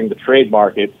scouring the trade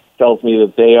market tells me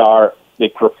that they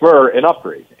prefer an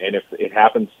upgrade. And if it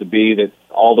happens to be that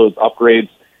all those upgrades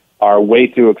are way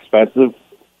too expensive,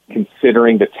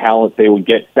 considering the talent they would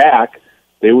get back,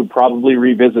 they would probably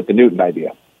revisit the Newton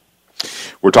idea.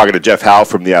 We're talking to Jeff Howe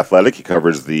from The Athletic. He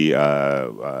covers the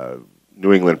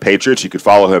New England Patriots. You could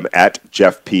follow him at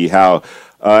Jeff P. Howe.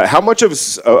 How much of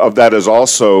that is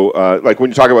also, like when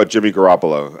you talk about Jimmy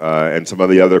Garoppolo and some of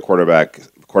the other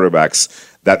quarterbacks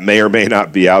that may or may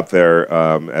not be out there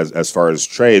as far as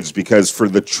trades, because for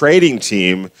the trading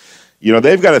team,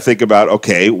 they've got to think about,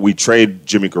 okay, we trade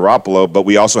Jimmy Garoppolo, but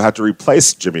we also have to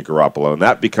replace Jimmy Garoppolo, and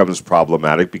that becomes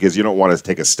problematic because you don't want to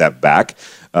take a step back.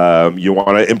 You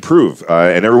want to improve,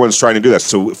 and everyone's trying to do that.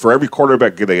 So for every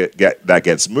quarterback that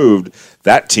gets moved,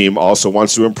 that team also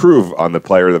wants to improve on the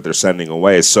player that they're sending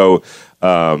away. So,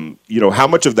 how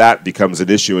much of that becomes an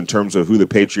issue in terms of who the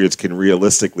Patriots can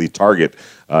realistically target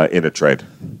in a trade?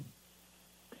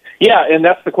 Yeah, and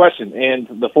that's the question.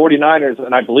 And the 49ers,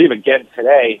 and I believe again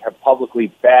today, have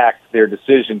publicly backed their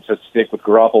decision to stick with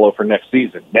Garoppolo for next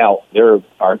season. Now, there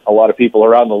are a lot of people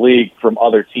around the league from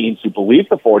other teams who believe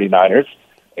the 49ers,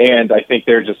 and I think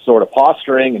they're just sort of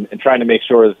posturing and trying to make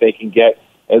sure that they can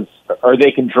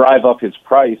they can drive up his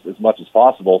price as much as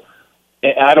possible.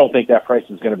 And I don't think that price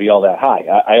is going to be all that high.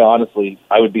 I honestly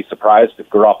would be surprised if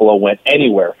Garoppolo went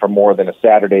anywhere for more than a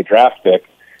Saturday draft pick.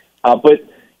 But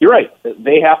you're right.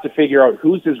 They have to figure out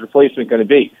who's his replacement going to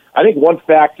be. I think one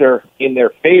factor in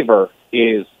their favor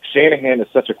is Shanahan is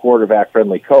such a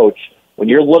quarterback-friendly coach. When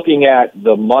you're looking at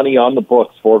the money on the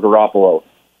books for Garoppolo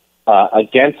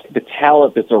against the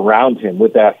talent that's around him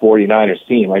with that 49ers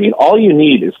team, all you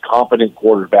need is competent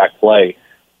quarterback play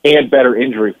and better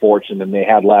injury fortune than they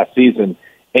had last season,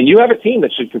 and you have a team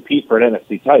that should compete for an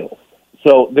NFC title.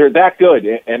 So they're that good,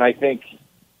 and I think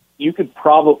you could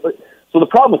probably... So the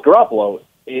problem with Garoppolo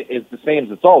is the same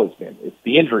as it's always been. It's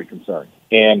the injury concern.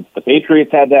 And the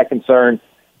Patriots had that concern.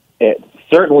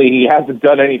 Certainly he hasn't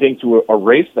done anything to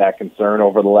erase that concern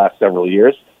over the last several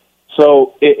years.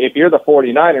 So if you're the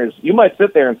 49ers, you might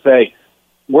sit there and say,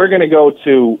 we're going to go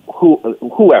to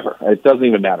whoever. It doesn't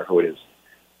even matter who it is.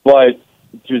 But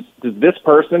does this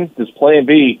person, does Plan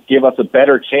B, give us a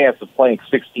better chance of playing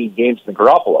 16 games than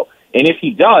Garoppolo? And if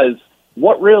he does,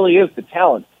 what really is the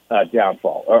talent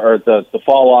downfall or the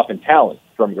fall off in talent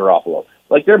from Garoppolo?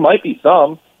 Like, there might be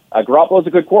some. Garoppolo's a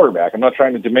good quarterback. I'm not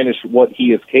trying to diminish what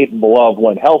he is capable of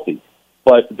when healthy,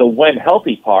 but the when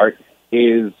healthy part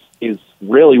is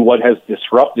really what has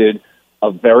disrupted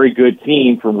a very good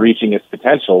team from reaching its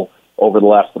potential over the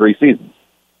last 3 seasons.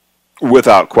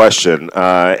 Without question.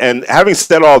 And having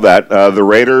said all that, the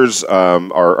Raiders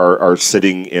are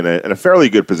sitting in a fairly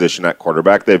good position at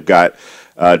quarterback. They've got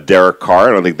Derek Carr.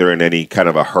 I don't think they're in any kind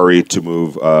of a hurry to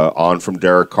move on from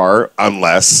Derek Carr,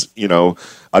 unless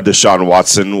Deshaun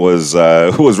Watson was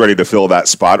who was ready to fill that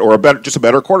spot, or just a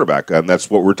better quarterback, and that's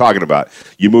what we're talking about.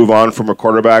 You move on from a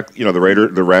quarterback.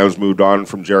 The Rams moved on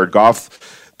from Jared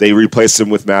Goff. They replaced him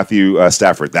with Matthew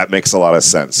Stafford. That makes a lot of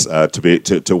sense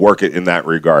to work it in that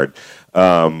regard.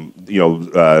 So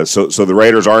the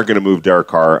Raiders aren't going to move Derek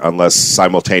Carr unless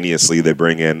simultaneously they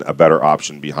bring in a better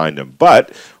option behind him.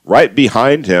 But right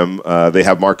behind him, they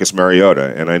have Marcus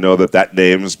Mariota, and I know that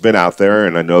name's been out there,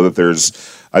 and I know that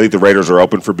I think the Raiders are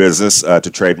open for business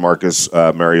to trade Marcus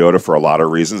Mariota for a lot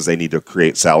of reasons. They need to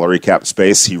create salary cap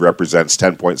space. He represents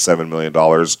 $10.7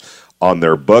 million on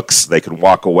their books. They can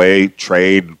walk away,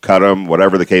 trade, cut him,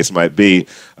 whatever the case might be,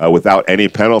 without any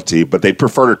penalty, but they'd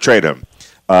prefer to trade him.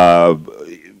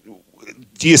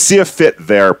 Do you see a fit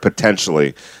there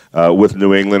potentially with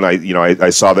New England? I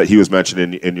saw that he was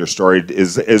mentioned in your story.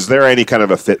 Is there any kind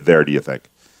of a fit there, do you think?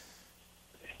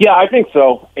 Yeah, I think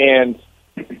so. And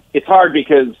it's hard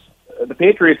because the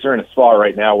Patriots are in a spot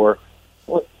right now where,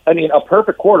 a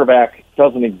perfect quarterback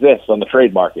doesn't exist on the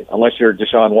trade market unless you're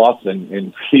Deshaun Watson,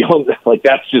 and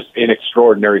that's just an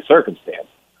extraordinary circumstance.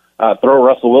 Throw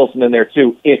Russell Wilson in there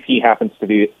too if he happens to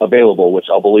be available, which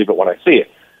I'll believe it when I see it.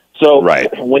 So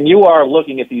When you are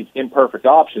looking at these imperfect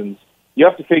options, you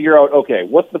have to figure out, okay,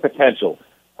 what's the potential?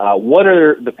 What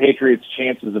are the Patriots'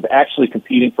 chances of actually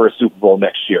competing for a Super Bowl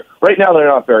next year? Right now, they're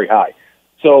not very high.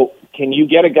 So can you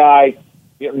get a guy,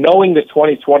 knowing that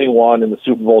 2021 and the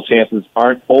Super Bowl chances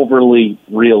aren't overly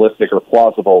realistic or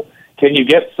plausible, can you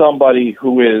get somebody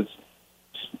who is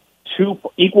two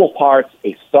equal parts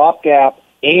a stopgap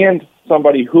and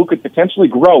somebody who could potentially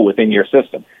grow within your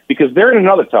system? Because they're in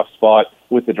another tough spot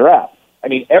with the draft.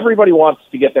 Everybody wants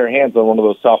to get their hands on one of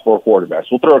those top four quarterbacks.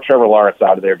 We'll throw Trevor Lawrence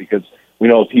out of there because we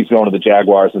know he's going to the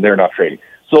Jaguars and they're not trading.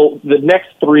 So the next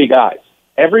three guys,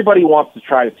 everybody wants to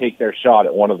try to take their shot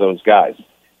at one of those guys.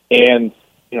 And,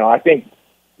 I think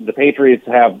the Patriots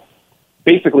have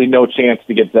basically no chance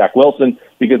to get Zach Wilson,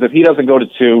 because if he doesn't go to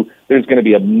 2, there's going to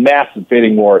be a massive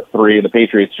bidding war at 3, and the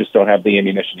Patriots just don't have the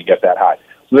ammunition to get that high.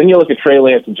 So then you look at Trey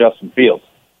Lance and Justin Fields,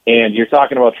 and you're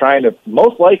talking about trying to,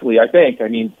 most likely,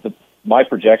 my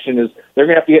projection is they're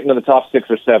going to have to get into the top 6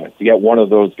 or 7 to get one of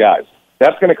those guys.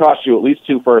 That's going to cost you at least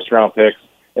 2 first-round picks,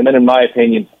 and then, in my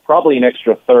opinion, probably an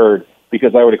extra third,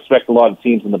 because I would expect a lot of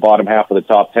teams in the bottom half of the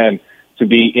top 10 to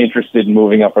be interested in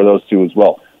moving up for those 2 as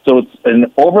well. So it's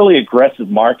an overly aggressive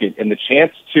market, and the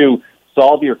chance to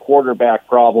solve your quarterback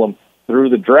problem through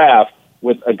the draft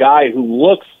with a guy who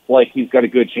looks like he's got a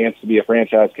good chance to be a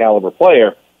franchise caliber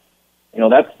player,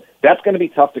 that's going to be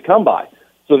tough to come by.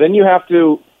 So then you have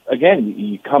to, again,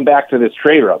 you come back to this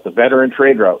trade route, the veteran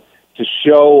trade route, to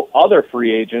show other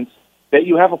free agents that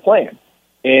you have a plan.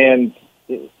 And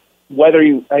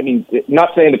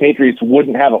not saying the Patriots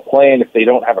wouldn't have a plan if they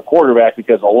don't have a quarterback,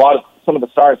 because some of the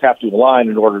stars have to align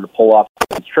in order to pull off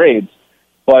these trades,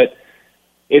 but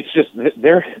it's just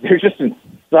they're just in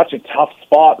such a tough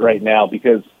spot right now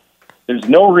because there's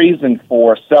no reason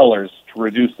for sellers to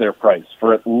reduce their price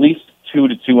for at least 2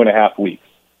 to 2.5 weeks,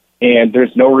 and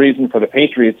there's no reason for the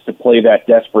Patriots to play that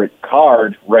desperate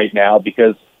card right now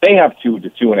because they have 2 to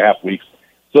 2.5 weeks.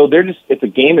 So it's a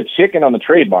game of chicken on the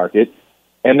trade market.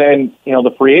 And then,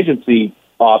 the free agency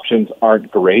options aren't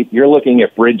great. You're looking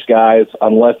at bridge guys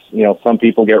unless, some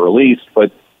people get released.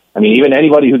 But, even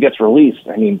anybody who gets released,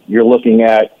 you're looking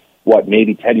at,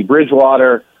 maybe Teddy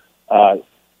Bridgewater,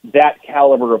 that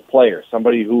caliber of player,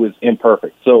 somebody who is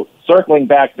imperfect. So circling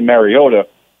back to Mariota,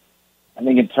 I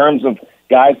think in terms of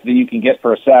guys that you can get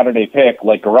for a Saturday pick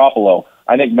like Garoppolo,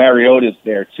 I think Mariota's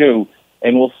there too.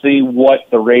 And we'll see what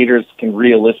the Raiders can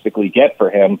realistically get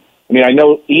for him. I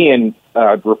know Ian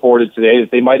reported today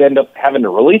that they might end up having to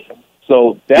release him.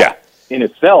 So that in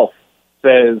itself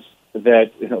says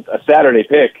that a Saturday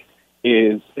pick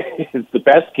is the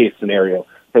best case scenario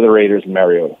for the Raiders and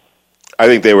Mariota. I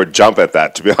think they would jump at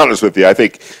that, to be honest with you. I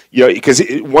think, because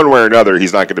one way or another,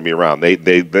 he's not going to be around. They're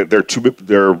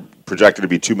projected to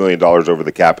be $2 million over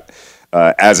the cap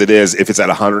as it is, if it's at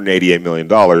 $188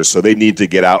 million. So they need to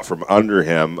get out from under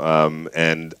him,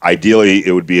 and ideally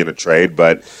it would be in a trade,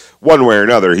 but one way or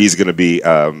another, he's not going to be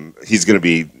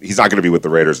with the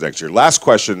Raiders next year. Last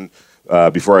question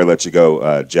before I let you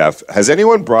go, Jeff. Has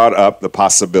anyone brought up the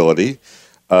possibility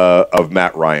of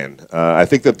Matt Ryan? I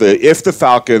think that if the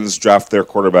Falcons draft their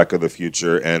quarterback of the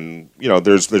future, and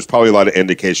there's probably a lot of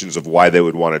indications of why they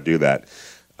would want to do that.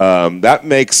 that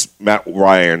makes Matt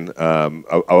Ryan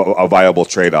a viable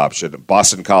trade option.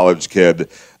 Boston College kid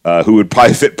who would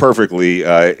probably fit perfectly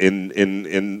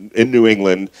in New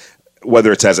England,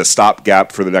 whether it's as a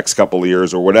stopgap for the next couple of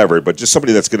years or whatever, but just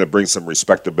somebody that's going to bring some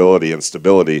respectability and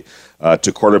stability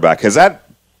to quarterback. Has that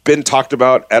been talked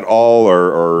about at all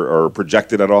or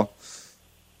projected at all?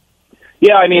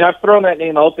 Yeah, I mean, I've thrown that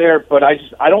name out there, but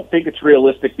I don't think it's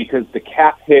realistic because the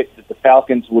cap hit that the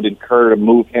Falcons would incur to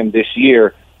move him this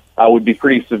year would be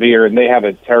pretty severe, and they have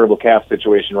a terrible cap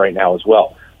situation right now as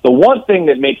well. The one thing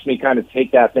that makes me kind of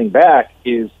take that thing back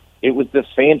is it was the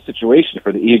same situation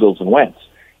for the Eagles and Wentz.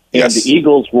 And yes. The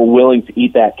Eagles were willing to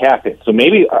eat that cap hit. So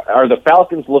maybe are the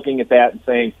Falcons looking at that and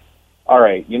saying, all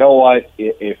right, you know what,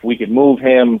 if we could move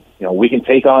him, we can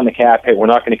take on the cap hit. We're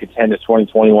not going to contend to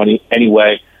 2021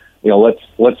 anyway.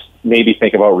 Let's maybe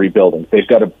think about rebuilding. They've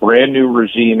got a brand new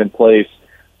regime in place.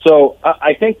 So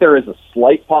I think there is a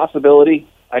slight possibility.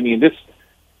 I mean,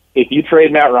 if you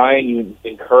trade Matt Ryan, you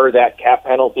incur that cap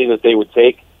penalty that they would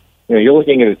take. You're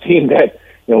looking at a team that,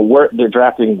 they're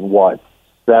drafting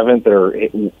seventh or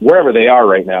wherever they are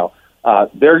right now.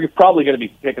 They're probably going to be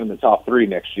picking in the top 3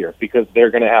 next year because they're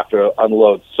going to have to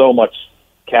unload so much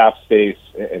cap space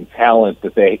and talent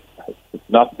that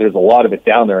there's a lot of it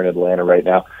down there in Atlanta right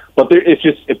now. But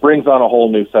it brings on a whole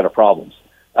new set of problems.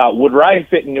 Would Ryan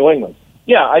fit in New England?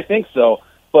 Yeah, I think so,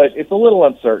 but it's a little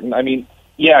uncertain. I mean,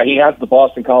 yeah, he has the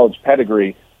Boston College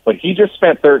pedigree, but he just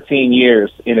spent 13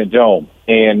 years in a dome,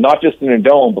 and not just in a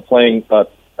dome, but playing a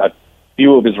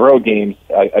few of his road games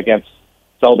against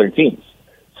Southern teams.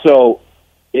 So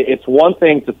it's one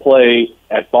thing to play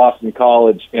at Boston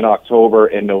College in October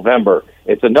and November.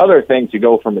 It's another thing to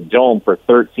go from a dome for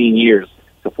 13 years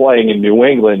to playing in New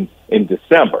England in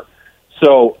December.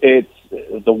 So it's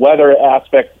the weather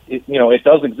aspect, it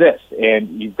does exist,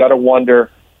 and you've got to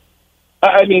wonder.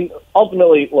 I mean,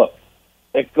 ultimately, look,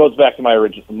 it goes back to my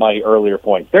earlier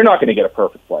point. They're not going to get a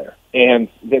perfect player, and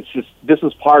this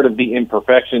is part of the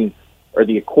imperfection or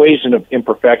the equation of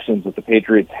imperfections that the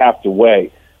Patriots have to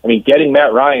weigh. I mean, getting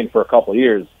Matt Ryan for a couple of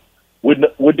years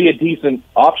would be a decent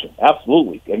option.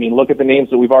 Absolutely. I mean, look at the names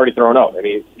that we've already thrown out. I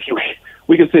mean,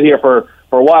 we could sit here for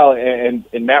a while, and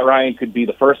Matt Ryan could be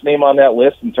the first name on that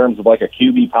list in terms of like a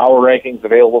QB power rankings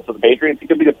available to the Patriots. He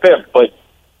could be the 5th, but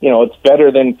it's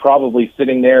better than probably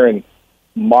sitting there in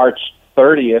March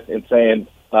 30th and saying,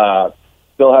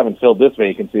 still haven't filled this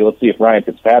vacancy. Let's see if Ryan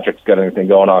Fitzpatrick's got anything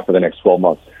going on for the next 12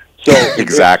 months. So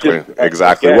exactly.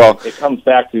 Again, well, it comes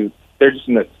back to they're just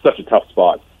in such a tough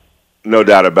spot. No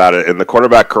doubt about it. And the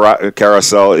quarterback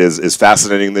carousel is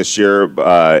fascinating this year,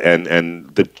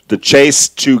 and the chase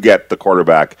to get the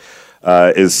quarterback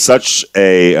is such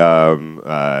a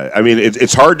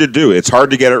it's hard to do. It's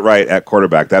hard to get it right at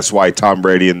quarterback. That's why Tom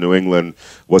Brady in New England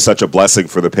was such a blessing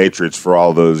for the Patriots for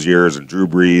all those years, and Drew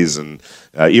Brees and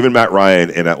even Matt Ryan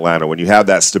in Atlanta. When you have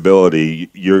that stability,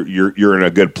 you're in a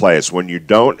good place. When you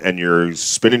don't, and you're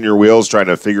spinning your wheels trying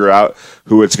to figure out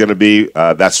who it's going to be,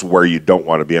 that's where you don't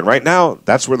want to be. And right now,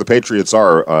 that's where the Patriots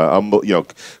are.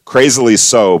 Crazily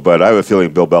so. But I have a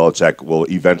feeling Bill Belichick will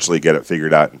eventually get it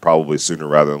figured out, and probably sooner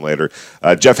rather than later.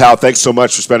 Jeff Howe, thanks so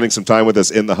much for spending some time with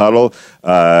us in the huddle.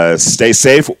 Stay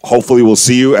safe. Hopefully, we'll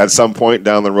see you at some point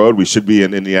down the road. We should be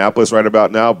in Indianapolis right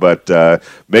about now, but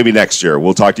maybe next year.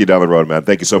 We'll talk to you down the road, man.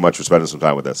 Thank you so much for spending some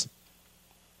time with us.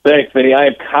 Thanks, Vinny. I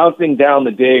am counting down the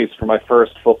days for my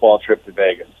first football trip to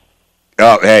Vegas.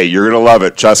 Oh, hey, you're going to love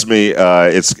it. Trust me,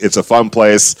 it's a fun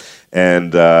place,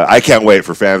 and I can't wait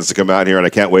for fans to come out here, and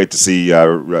I can't wait to see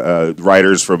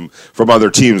writers from other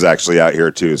teams actually out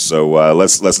here too. So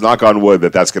let's knock on wood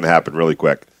that's going to happen really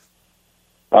quick.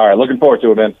 All right, looking forward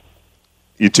to it, man.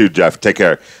 You too, Jeff. Take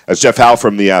care. That's Jeff Howe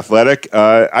from The Athletic.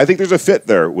 I think there's a fit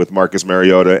there with Marcus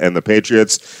Mariota and the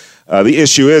Patriots. The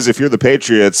issue is, if you're the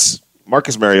Patriots,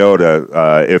 Marcus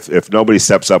Mariota, if nobody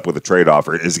steps up with a trade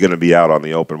offer, is going to be out on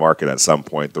the open market at some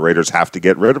point. The Raiders have to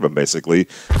get rid of him, basically,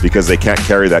 because they can't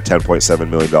carry that $10.7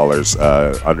 million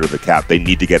under the cap. They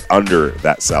need to get under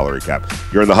that salary cap.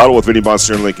 You're in the huddle with Vinny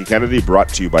Bonsignore and Lincoln Kennedy, brought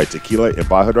to you by Tequila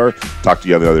Embajador. Talk to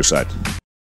you on the other side.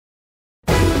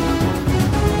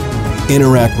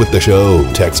 Interact with the show.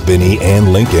 Text Vinny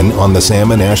and Lincoln on the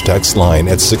Sam and Ash text line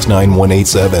at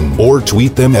 69187 or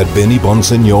tweet them at Vinny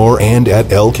Bonsignore and at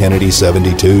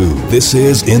LKennedy72. This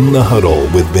is In the Huddle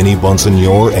with Vinny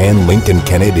Bonsignore and Lincoln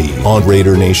Kennedy on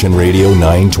Raider Nation Radio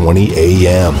 920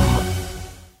 AM.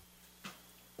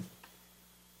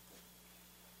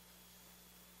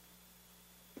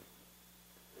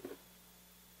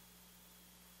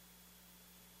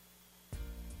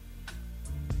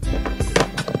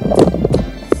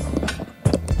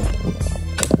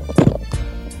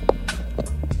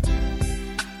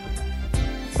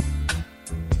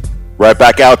 Right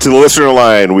back out to the listener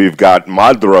line. We've got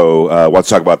Madro wants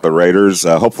to talk about the Raiders.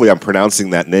 Hopefully I'm pronouncing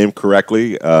that name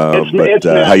correctly. But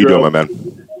how you doing, my man?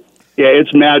 Yeah,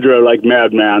 it's Madro, like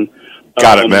Madman.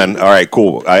 Got it, man. All right,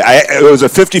 cool. It was a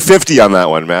 50-50 on that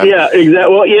one, man. Yeah,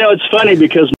 exactly. Well, it's funny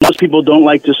because most people don't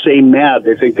like to say mad.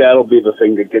 They think that'll be the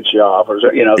thing that gets you off, or so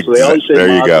they always say.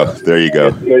 There you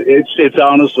go. It's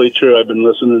honestly true. I've been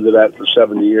listening to that for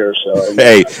 70 years. So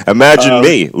hey, imagine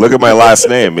me. Look at my last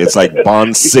name. It's like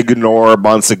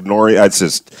Bonsignori. It's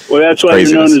just that's why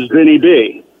you're known as Vinny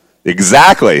B.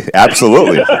 Exactly.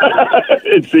 Absolutely.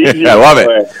 It's easy. I love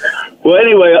it. Well,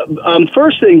 anyway,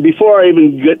 first thing, before I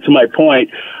even get to my point,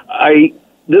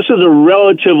 this is a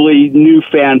relatively new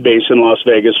fan base in Las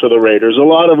Vegas for the Raiders. A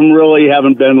lot of them really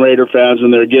haven't been Raider fans,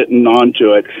 and they're getting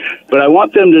onto it. But I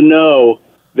want them to know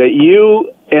that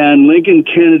you and Lincoln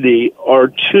Kennedy are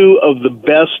two of the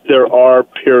best there are,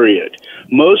 period.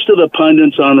 Most of the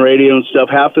pundits on radio and stuff,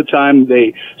 half the time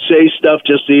they say stuff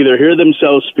just to either hear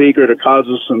themselves speak or to cause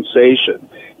a sensation.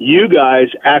 You guys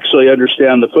actually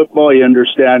understand the football. You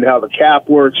understand how the cap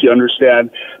works. You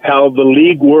understand how the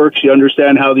league works. You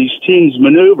understand how these teams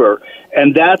maneuver.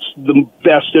 And that's the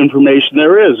best information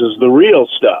there is the real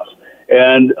stuff.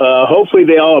 And hopefully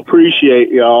they all appreciate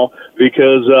y'all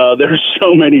because there's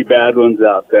so many bad ones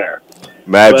out there.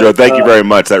 Madro, thank you very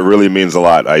much. That really means a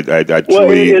lot. It's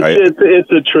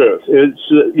the truth. It's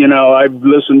I've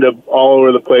listened to all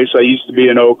over the place. I used to be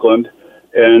in Oakland,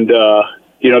 and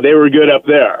they were good up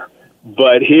there.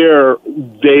 But here,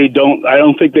 I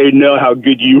don't think they know how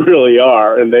good you really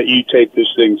are, and that you take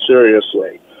this thing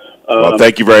seriously. Well,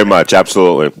 thank you very much.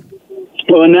 Absolutely.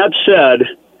 Well, and that said,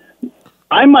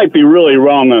 I might be really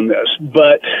wrong on this,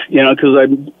 but because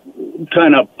I'm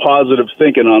kind of positive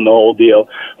thinking on the whole deal,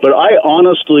 but I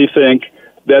honestly think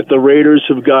that the Raiders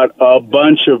have got a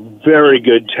bunch of very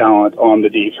good talent on the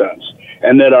defense,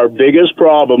 and that our biggest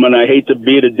problem, and I hate to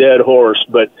beat a dead horse,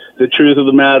 but the truth of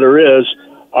the matter is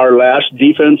our last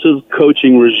defensive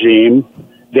coaching regime,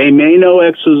 they may know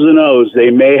X's and O's, they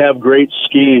may have great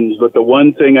schemes, but the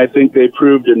one thing I think they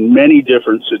proved in many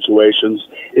different situations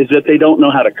is that they don't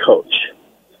know how to coach.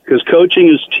 Because coaching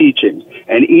is teaching.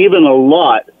 And even a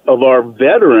lot of our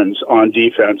veterans on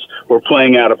defense were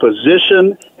playing out of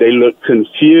position. They looked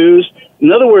confused.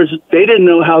 In other words, they didn't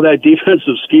know how that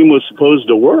defensive scheme was supposed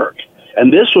to work.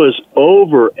 And this was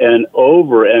over and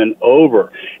over and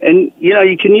over. And,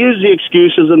 you can use the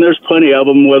excuses, and there's plenty of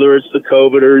them, whether it's the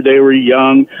COVID or they were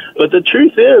young. But the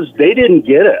truth is, they didn't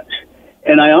get it.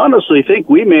 And I honestly think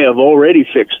we may have already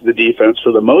fixed the defense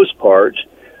for the most part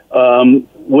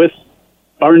with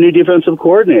our new defensive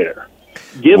coordinator.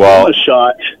 Give them a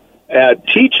shot at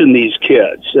teaching these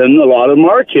kids, and a lot of them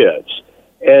are kids.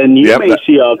 And you may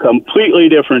see a completely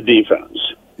different defense.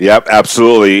 Yep,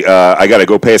 absolutely. I got to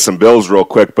go pay some bills real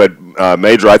quick, but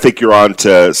Major, I think you're on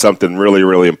to something really,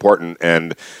 really important.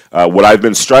 And what I've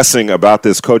been stressing about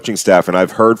this coaching staff, and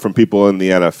I've heard from people in the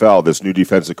NFL, this new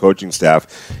defensive coaching staff,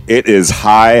 it is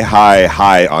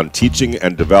high on teaching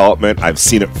and development. I've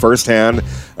seen it firsthand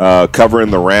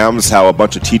covering the Rams, how a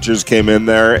bunch of teachers came in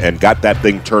there and got that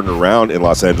thing turned around in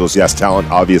Los Angeles. Yes, talent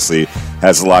obviously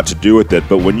has a lot to do with it,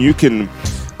 but when you can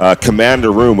command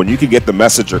a room, when you can get the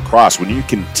message across, when you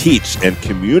can teach and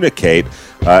communicate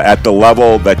at the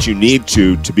level that you need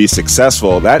to be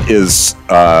successful, that's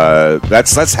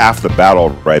half the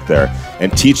battle right there.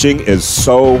 And teaching is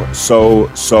so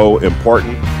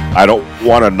important. I don't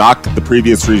want to knock the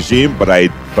previous regime, but I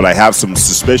have some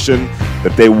suspicion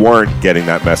that they weren't getting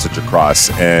that message across.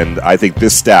 And I think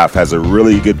this staff has a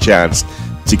really good chance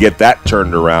to get that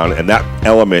turned around and that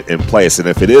element in place. And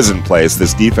if it is in place,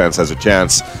 this defense has a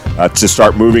chance to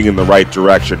start moving in the right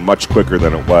direction much quicker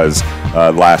than it was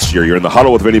last year. You're in the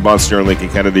Huddle with Vinny Bonsignore and Lincoln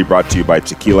Kennedy, brought to you by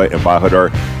Tequila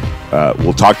Embajador.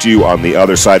 We'll talk to you on the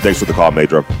other side. Thanks for the call,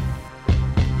 Madro.